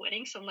chance of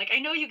winning. So I'm like, I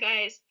know you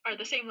guys are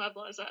the same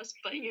level as us,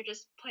 but you're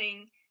just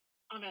playing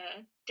on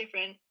a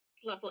different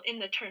level in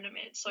the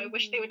tournament. So I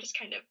wish they would just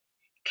kind of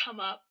come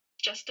up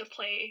just to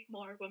play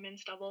more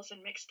women's doubles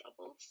and mixed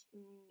doubles.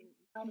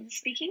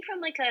 Speaking from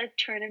like a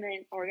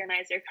tournament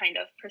organizer kind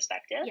of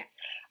perspective,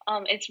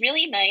 it's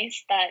really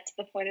nice that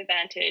the point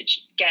advantage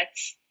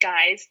gets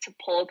guys to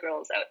pull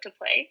girls out to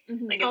play.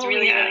 Like it's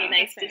really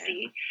nice to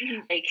see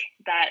like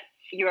that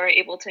you are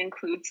able to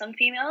include some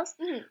females.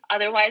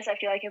 Otherwise, I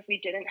feel like if we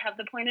didn't have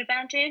the point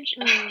advantage,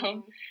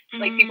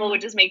 like people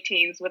would just make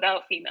teams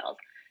without females.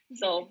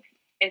 So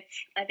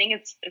I think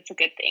it's a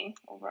good thing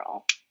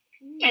overall.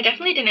 I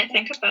definitely didn't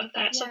think about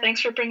that, so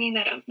thanks for bringing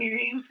that up,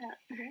 Miriam.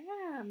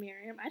 Yeah,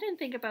 Miriam. I didn't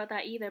think about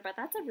that either, but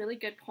that's a really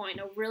good point,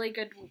 a really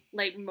good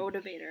like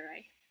motivator,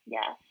 right?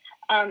 Yeah.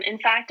 In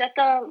fact, at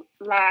the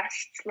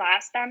last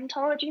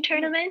badmintology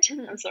tournament,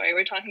 I'm sorry,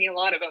 we're talking a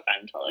lot about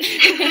badmintology.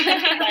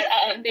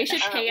 But, they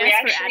should pay us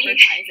for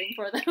advertising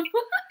for them.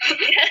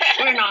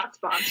 We're not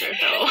sponsored,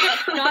 though.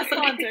 Not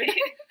sponsored.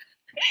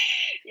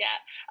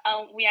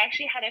 We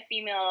actually had a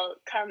female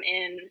come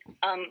in.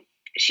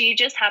 She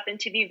just happened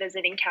to be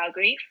visiting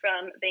Calgary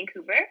from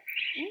Vancouver.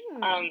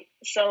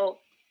 So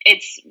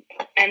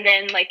and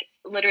then like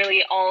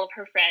literally all of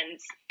her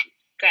friends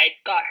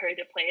got her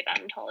to play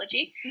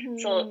badmintology.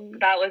 So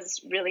that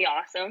was really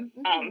awesome.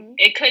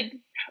 It could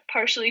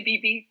partially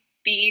be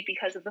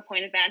because of the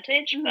point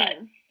advantage, but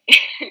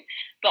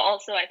but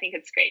also I think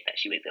it's great that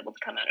she was able to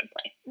come out and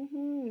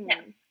play.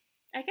 Yeah.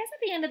 I guess at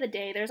the end of the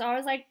day, there's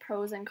always like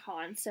pros and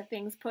cons to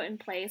things put in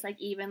place, like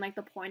even like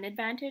the point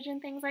advantage and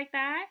things like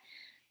that,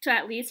 to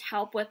at least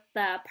help with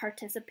the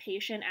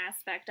participation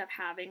aspect of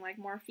having like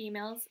more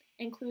females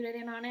included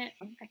in on it.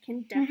 I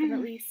can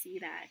definitely see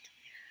that.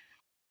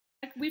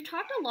 Like, we've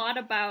talked a lot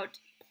about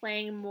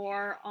playing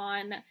more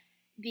on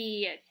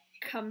the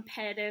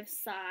competitive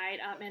side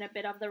and a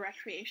bit of the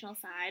recreational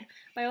side,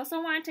 but I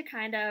also wanted to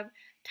kind of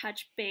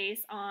touch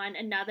base on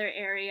another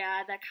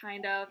area that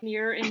kind of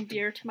near and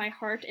dear to my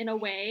heart in a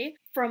way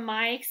from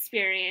my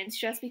experience,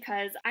 just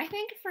because I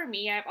think for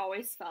me I've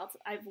always felt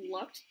I've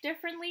looked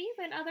differently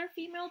than other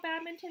female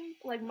badminton,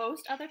 like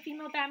most other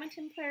female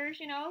badminton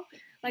players, you know,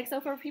 like so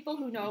for people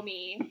who know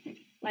me,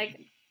 like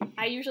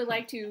I usually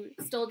like to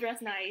still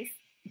dress nice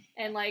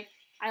and like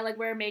I like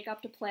wear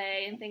makeup to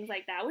play and things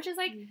like that, which is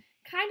like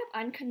kind of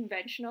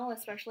unconventional,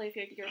 especially if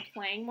you're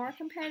playing more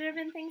competitive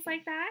and things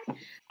like that.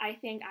 I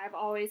think I've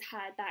always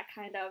had that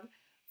kind of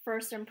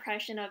first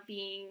impression of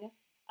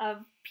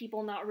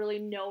people not really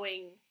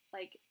knowing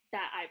like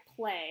that I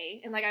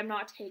play, and like I'm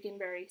not taken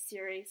very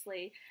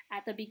seriously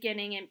at the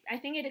beginning. And I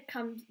think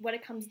what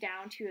it comes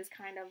down to is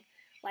kind of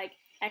like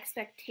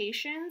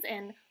expectations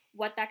and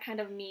what that kind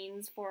of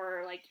means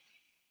for like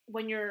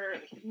when you're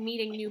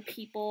meeting new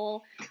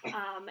people,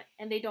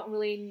 and they don't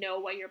really know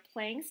what your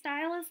playing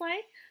style is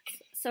like.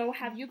 So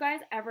have you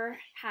guys ever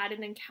had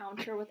an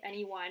encounter with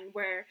anyone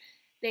where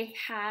they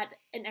had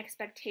an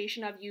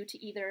expectation of you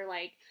to either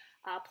like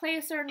play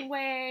a certain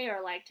way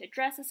or like to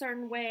dress a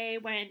certain way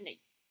when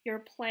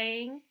you're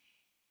playing,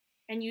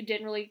 and you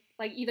didn't really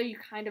like, either you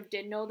kind of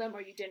did know them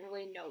or you didn't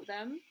really know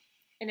them,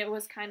 and it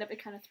kind of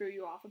threw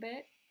you off a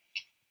bit?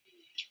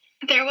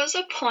 There was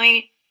a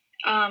point,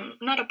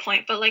 not a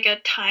point, but like a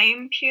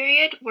time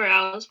period where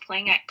I was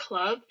playing at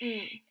club,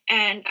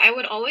 and I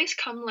would always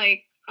come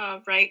like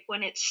right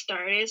when it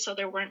started, so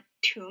there weren't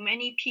too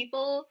many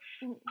people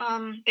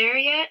there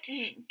yet.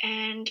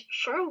 And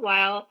for a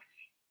while,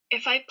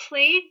 if I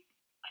played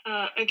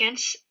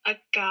against a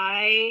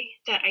guy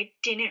that I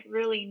didn't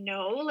really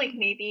know, like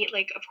maybe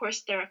like, of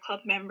course they're a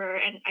club member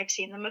and I've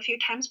seen them a few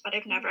times, but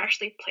I've never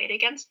actually played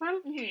against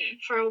them.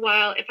 For a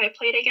while, if I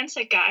played against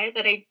a guy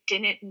that I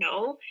didn't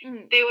know,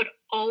 they would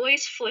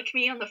always flick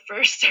me on the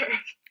first serve.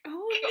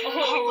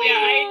 Oh yeah,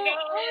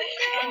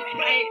 I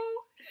know.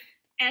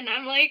 And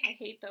I'm like, I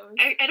hate those.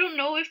 I don't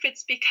know if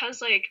it's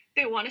because like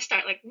they want to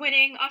start like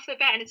winning off the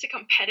bat and it's a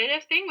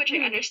competitive thing, which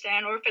I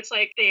understand, or if it's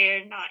like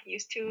they're not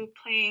used to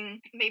playing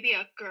maybe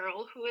a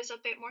girl who is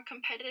a bit more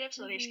competitive,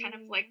 so they just kind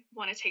of like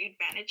want to take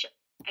advantage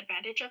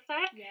of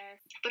that. Yes.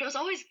 But it was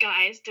always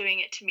guys doing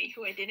it to me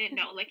who I didn't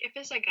know. Like if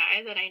it's a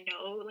guy that I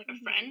know, like a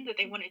friend, that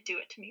they want to do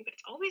it to me, but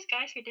it's always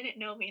guys who didn't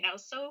know me, and I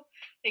was so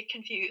like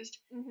confused.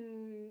 Do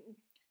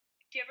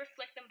you ever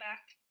flick them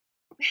back?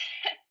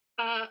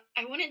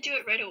 I wouldn't do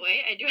it right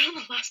away. I do it on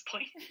the last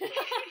point.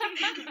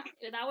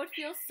 That would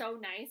feel so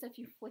nice if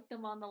you flicked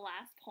them on the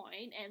last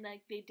point and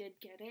like they did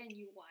get it and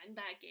you won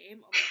that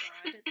game. Oh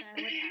my god, that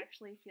would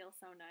actually feel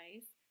so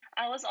nice.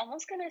 I was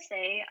almost gonna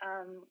say,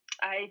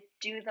 I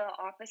do the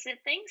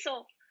opposite thing.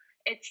 So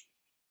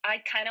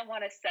I kind of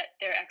want to set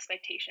their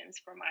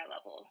expectations for my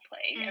level of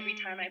play every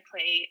time I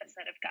play a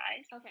set of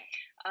guys. Okay.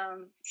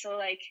 So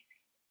like,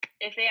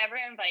 if they ever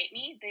invite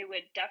me, they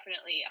would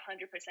definitely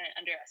 100%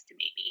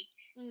 underestimate me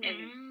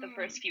in the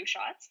first few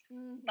shots.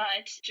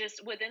 But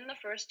just within the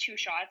first 2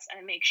 shots, I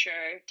make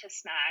sure to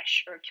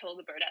smash or kill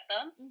the bird at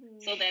them.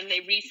 So then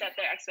they reset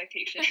their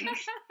expectations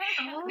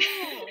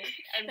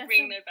and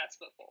bring their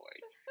best foot forward.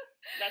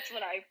 That's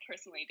what I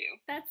personally do.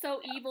 That's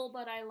so evil,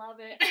 but I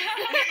love it.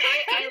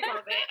 I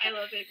love it. I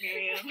love it,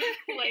 Miriam.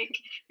 Like,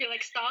 you're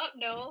like, stop.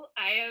 No,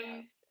 I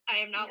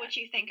am not what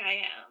you think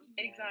I am.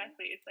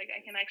 Exactly. It's like,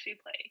 I can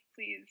actually play.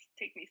 Please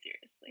take me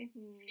seriously.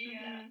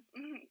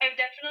 I've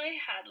definitely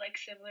had like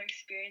similar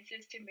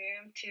experiences to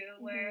Miriam too,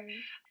 where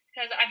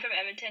because I'm from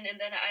Edmonton and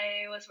then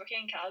I was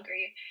working in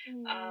Calgary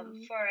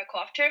for a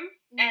co-op term,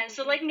 and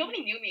so like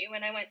nobody knew me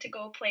when I went to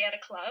go play at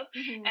a club,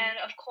 and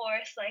of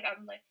course like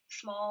I'm like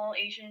small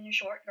Asian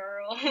short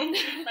girl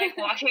like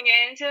walking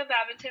into a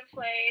badminton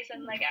place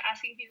and like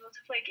asking people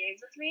to play games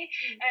with me,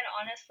 and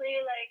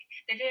honestly like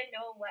they didn't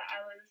know what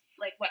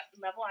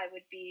level I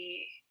would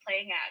be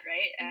playing at,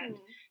 right? And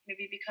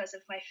maybe because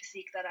of my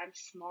physique that I'm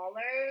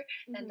smaller,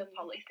 then they'll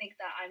probably think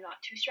that I'm not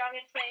too strong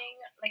in playing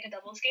like a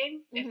doubles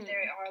game if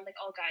there are like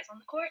all guys on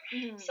the court.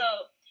 So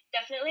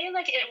definitely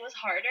like it was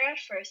harder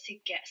at first to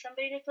get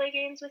somebody to play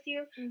games with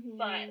you,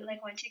 but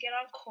like once you get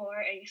on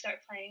court and you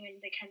start playing and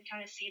they can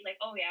kind of see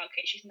like, oh yeah,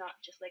 okay, she's not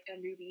just like a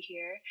newbie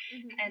here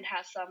and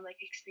has some like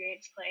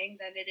experience playing,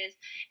 then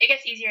it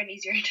gets easier and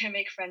easier to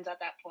make friends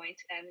at that point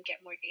and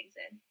get more games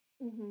in.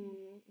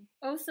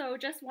 Also,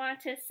 just want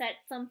to set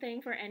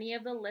something for any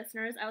of the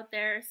listeners out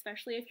there,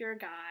 especially if you're a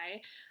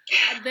guy.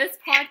 This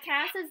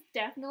podcast is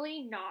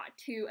definitely not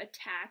to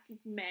attack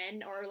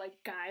men or like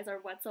guys or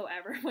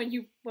whatsoever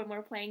when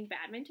we're playing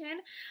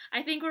badminton.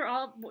 I think we're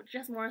all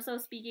just more so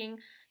speaking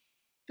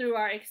through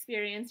our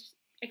experiences,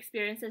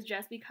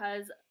 just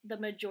because the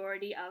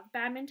majority of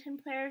badminton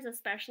players,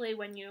 especially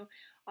when you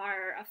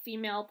are a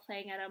female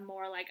playing at a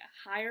more like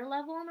a higher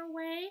level in a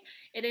way,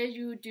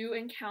 you do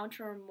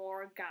encounter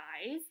more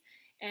guys,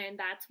 and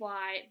that's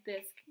why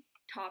this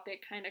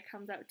topic kind of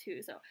comes out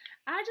too. So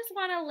I just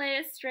want to lay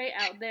it straight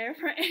out there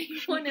for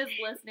anyone who's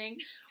listening.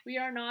 We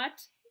are not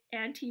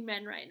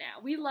anti-men right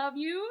now. We love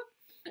you.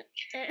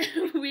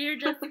 We're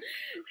just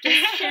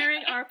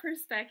sharing our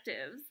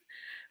perspectives.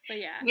 But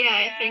yeah,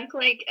 I think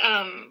like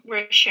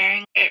we're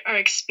sharing our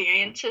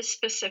experiences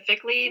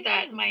specifically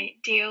that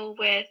might deal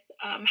with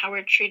how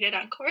we're treated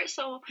on court.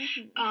 So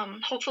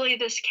hopefully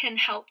this can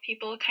help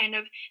people kind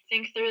of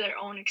think through their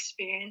own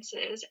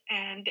experiences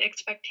and the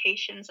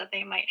expectations that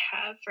they might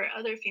have for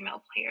other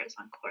female players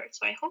on court.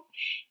 So I hope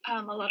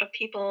a lot of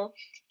people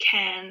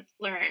can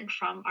learn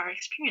from our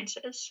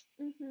experiences.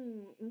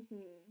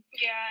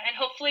 Yeah, and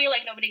hopefully,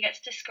 like, nobody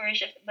gets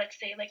discouraged if, let's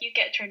say, like, you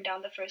get turned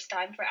down the first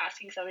time for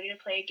asking somebody to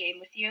play a game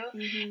with you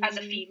as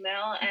a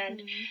female,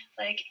 and,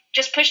 like,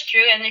 just push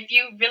through, and if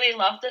you really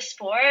love the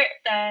sport,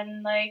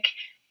 then, like,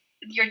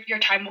 your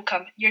time will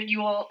come.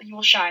 You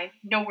will shine.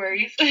 No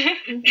worries.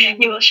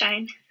 You will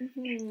shine.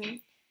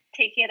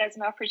 Take it as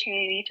an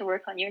opportunity to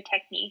work on your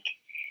technique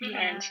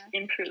and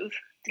improve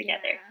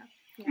together.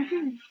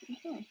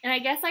 And I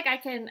guess, like, I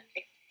can,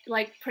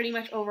 like, pretty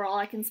much overall,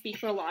 I can speak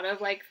for a lot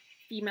of, like,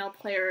 female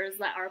players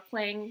that are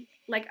playing,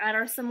 like, at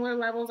our similar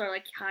levels or,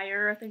 like,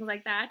 higher or things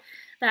like that,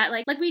 that,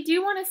 like we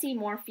do want to see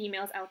more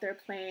females out there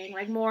playing,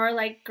 like, more,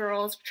 like,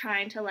 girls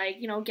trying to,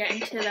 like, you know, get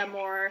into the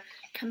more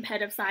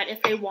competitive side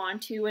if they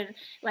want to, and,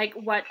 like,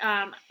 what,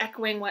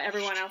 echoing what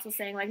everyone else is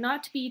saying, like,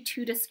 not to be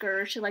too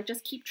discouraged, to, like,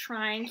 just keep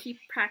trying, keep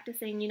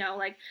practicing, you know,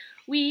 like,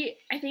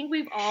 I think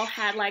we've all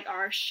had, like,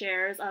 our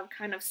shares of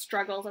kind of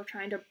struggles of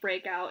trying to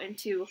break out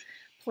into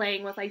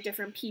playing with, like,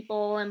 different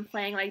people and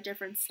playing, like,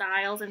 different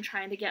styles and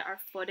trying to get our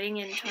footing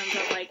in terms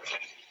of, like,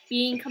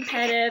 being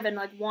competitive and,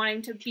 like,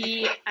 wanting to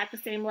be at the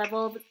same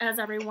level as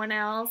everyone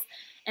else,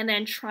 and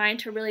then trying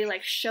to really,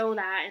 like, show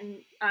that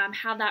and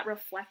have that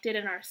reflected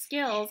in our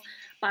skills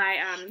by,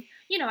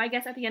 you know, I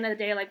guess at the end of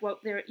the day, like,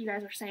 what you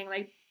guys are saying,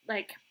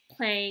 like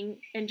playing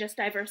and just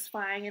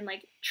diversifying and,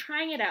 like,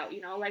 trying it out,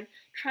 you know, like,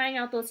 trying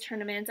out those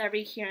tournaments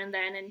every here and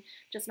then and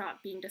just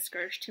not being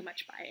discouraged too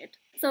much by it.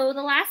 So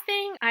the last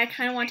thing I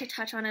kind of want to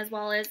touch on as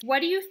well is,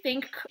 what do you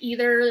think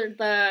either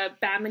the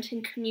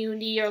badminton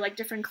community or, like,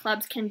 different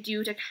clubs can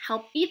do to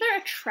help either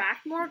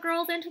attract more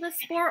girls into the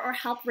sport or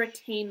help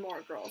retain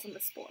more girls in the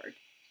sport?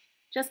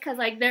 Just because,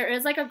 like, there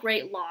is, like, a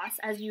great loss,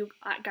 as you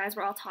guys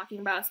were all talking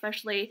about,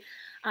 especially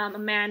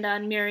Amanda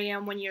and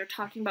Miriam, when you're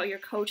talking about your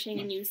coaching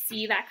and you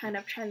see that kind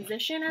of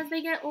transition as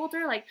they get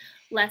older, like,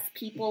 less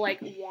people, like,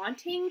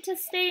 wanting to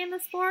stay in the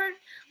sport.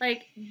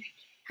 Like,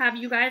 have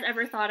you guys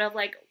ever thought of,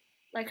 like,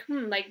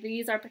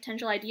 these are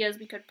potential ideas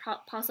we could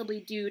possibly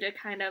do to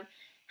kind of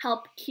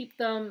help keep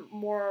them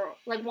more,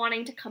 like,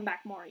 wanting to come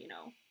back more, you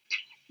know?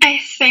 I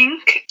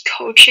think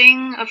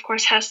coaching, of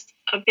course, has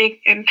a big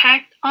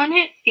impact on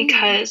it,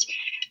 because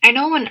I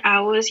know when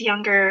I was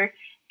younger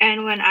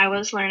and when I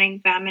was learning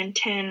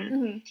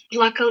badminton,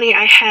 luckily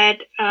I had,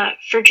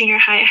 for junior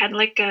high, I had,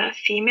 like, a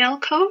female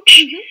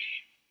coach.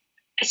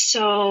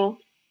 So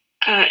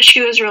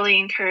she was really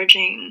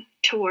encouraging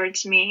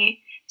towards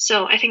me.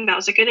 So I think that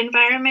was a good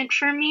environment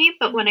for me.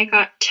 But when I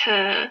got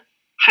to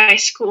high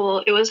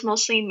school, it was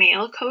mostly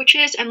male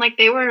coaches, and, like,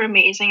 they were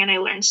amazing and I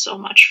learned so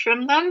much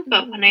from them.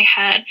 But when I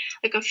had,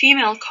 like, a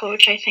female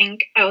coach, I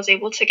think I was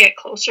able to get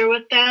closer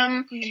with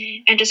them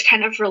and just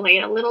kind of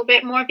relate a little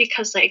bit more,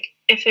 because, like,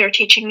 if they're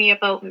teaching me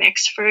about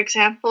mix, for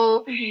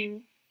example,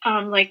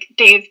 like,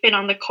 they've been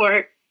on the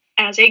court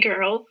as a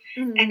girl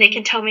and they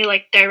can tell me,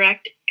 like,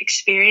 direct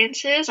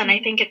experiences. And I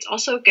think it's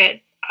also good,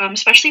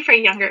 especially for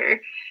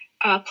younger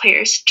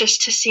players,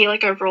 just to see,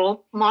 like, a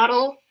role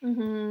model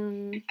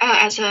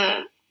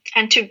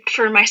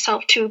for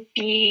myself to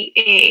be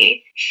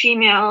a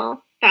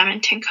female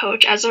badminton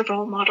coach as a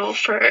role model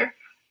for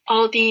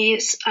all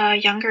these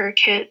younger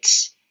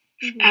kids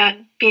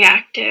be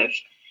active.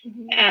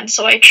 And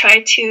so I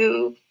try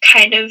to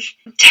kind of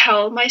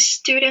tell my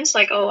students,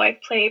 like, oh, I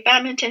play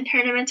badminton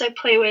tournaments, I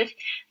play with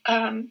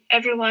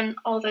everyone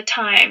all the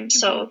time.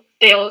 So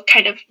they'll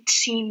kind of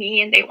see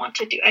me and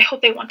I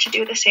hope they want to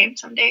do the same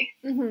someday.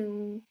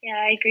 Yeah,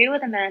 I agree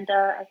with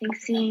Amanda. I think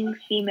seeing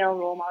female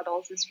role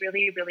models is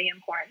really, really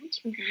important.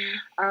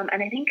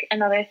 And I think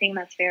another thing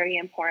that's very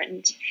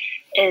important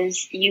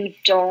is you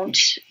don't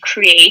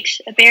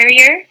create a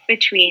barrier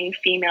between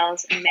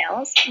females and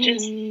males.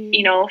 Just,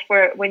 you know,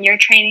 for when you're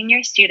training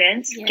your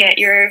students, get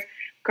your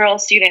girl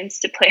students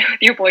to play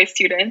with your boy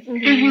students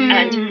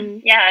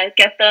and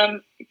get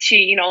them to,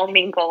 you know,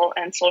 mingle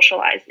and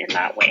socialize in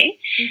that way.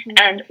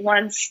 And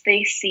once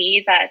they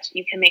see that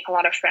you can make a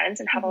lot of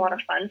friends and have a lot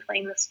of fun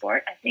playing the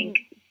sport, I think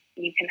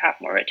you can have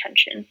more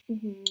attention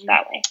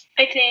that way.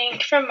 I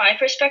think from my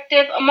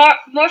perspective,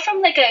 more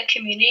from, like, a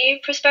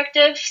community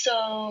perspective,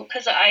 so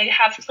because I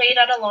have played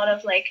at a lot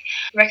of, like,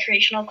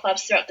 recreational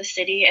clubs throughout the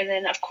city, and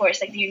then of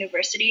course, like, the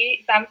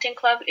university badminton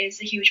club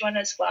is a huge one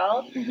as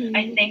well.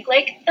 I think,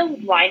 like, the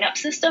lineup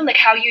system, like,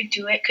 how you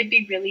do it could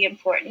be really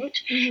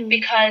important,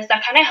 because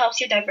that kind of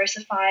helps you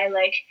diversify,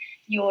 like,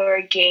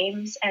 your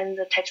games and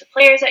the types of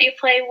players that you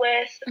play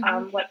with,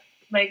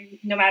 like,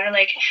 no matter,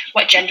 like,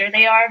 what gender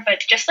they are, but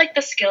just, like,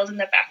 the skills in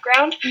the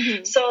background.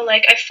 So,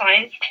 like, I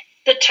find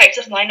the types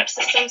of lineup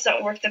systems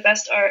that work the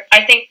best are,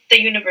 I think the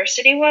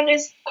university one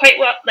is quite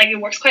well, like it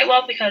works quite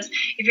well, because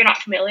if you're not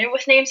familiar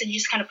with names, then you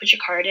just kind of put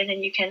your card in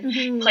and you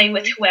can play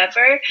with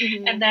whoever.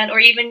 And then, or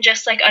even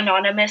just like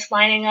anonymous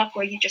lining up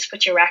where you just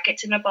put your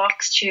rackets in a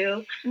box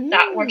too.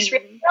 That works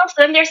really well. So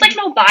then there's like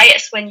no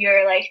bias when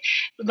you're like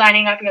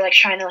lining up, you're like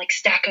trying to like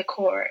stack a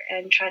court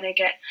and trying to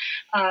get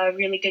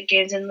really good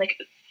games, and like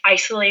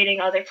isolating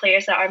other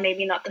players that are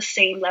maybe not the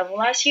same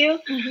level as you.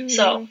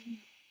 So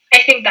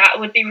I think that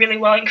would be really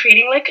well in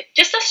creating like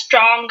just a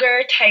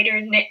stronger,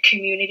 tighter knit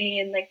community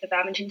in like the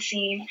badminton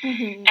scene,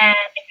 and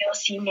you'll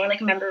see more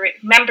like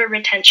member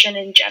retention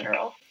in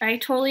general. I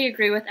totally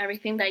agree with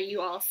everything that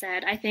you all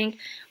said. I think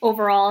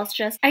overall it's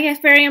just, I guess,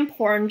 very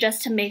important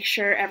just to make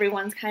sure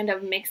everyone's kind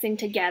of mixing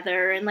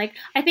together, and like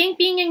I think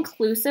being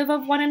inclusive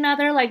of one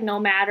another, like no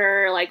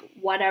matter like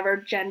whatever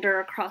gender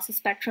across the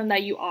spectrum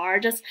that you are,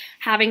 just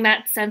having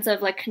that sense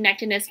of like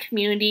connectedness,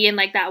 community, and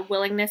like that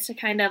willingness to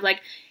kind of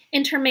like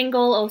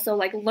intermingle, also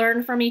like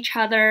learn from each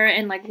other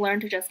and like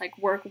learn to just like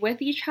work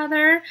with each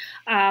other,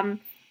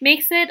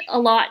 makes it a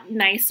lot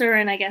nicer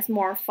and I guess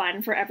more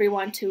fun for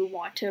everyone to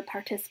want to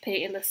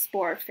participate in the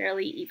sport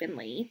fairly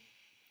evenly.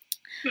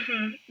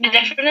 It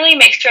definitely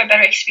makes for a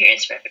better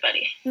experience for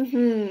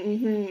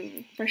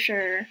everybody. For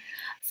sure.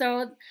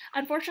 So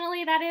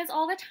unfortunately, that is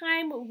all the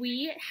time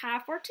we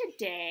have for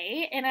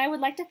today. And I would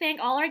like to thank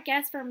all our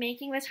guests for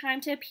making the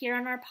time to appear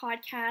on our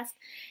podcast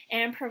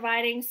and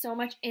providing so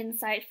much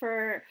insight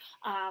for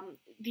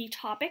the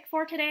topic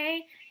for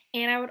today.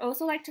 And I would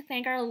also like to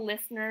thank our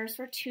listeners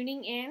for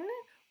tuning in.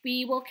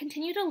 We will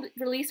continue to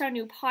release our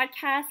new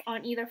podcast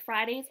on either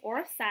Fridays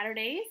or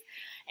Saturdays,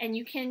 and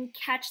you can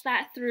catch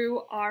that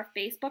through our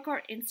Facebook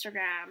or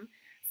Instagram.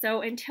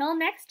 So until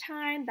next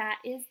time, that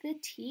is the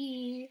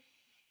tea.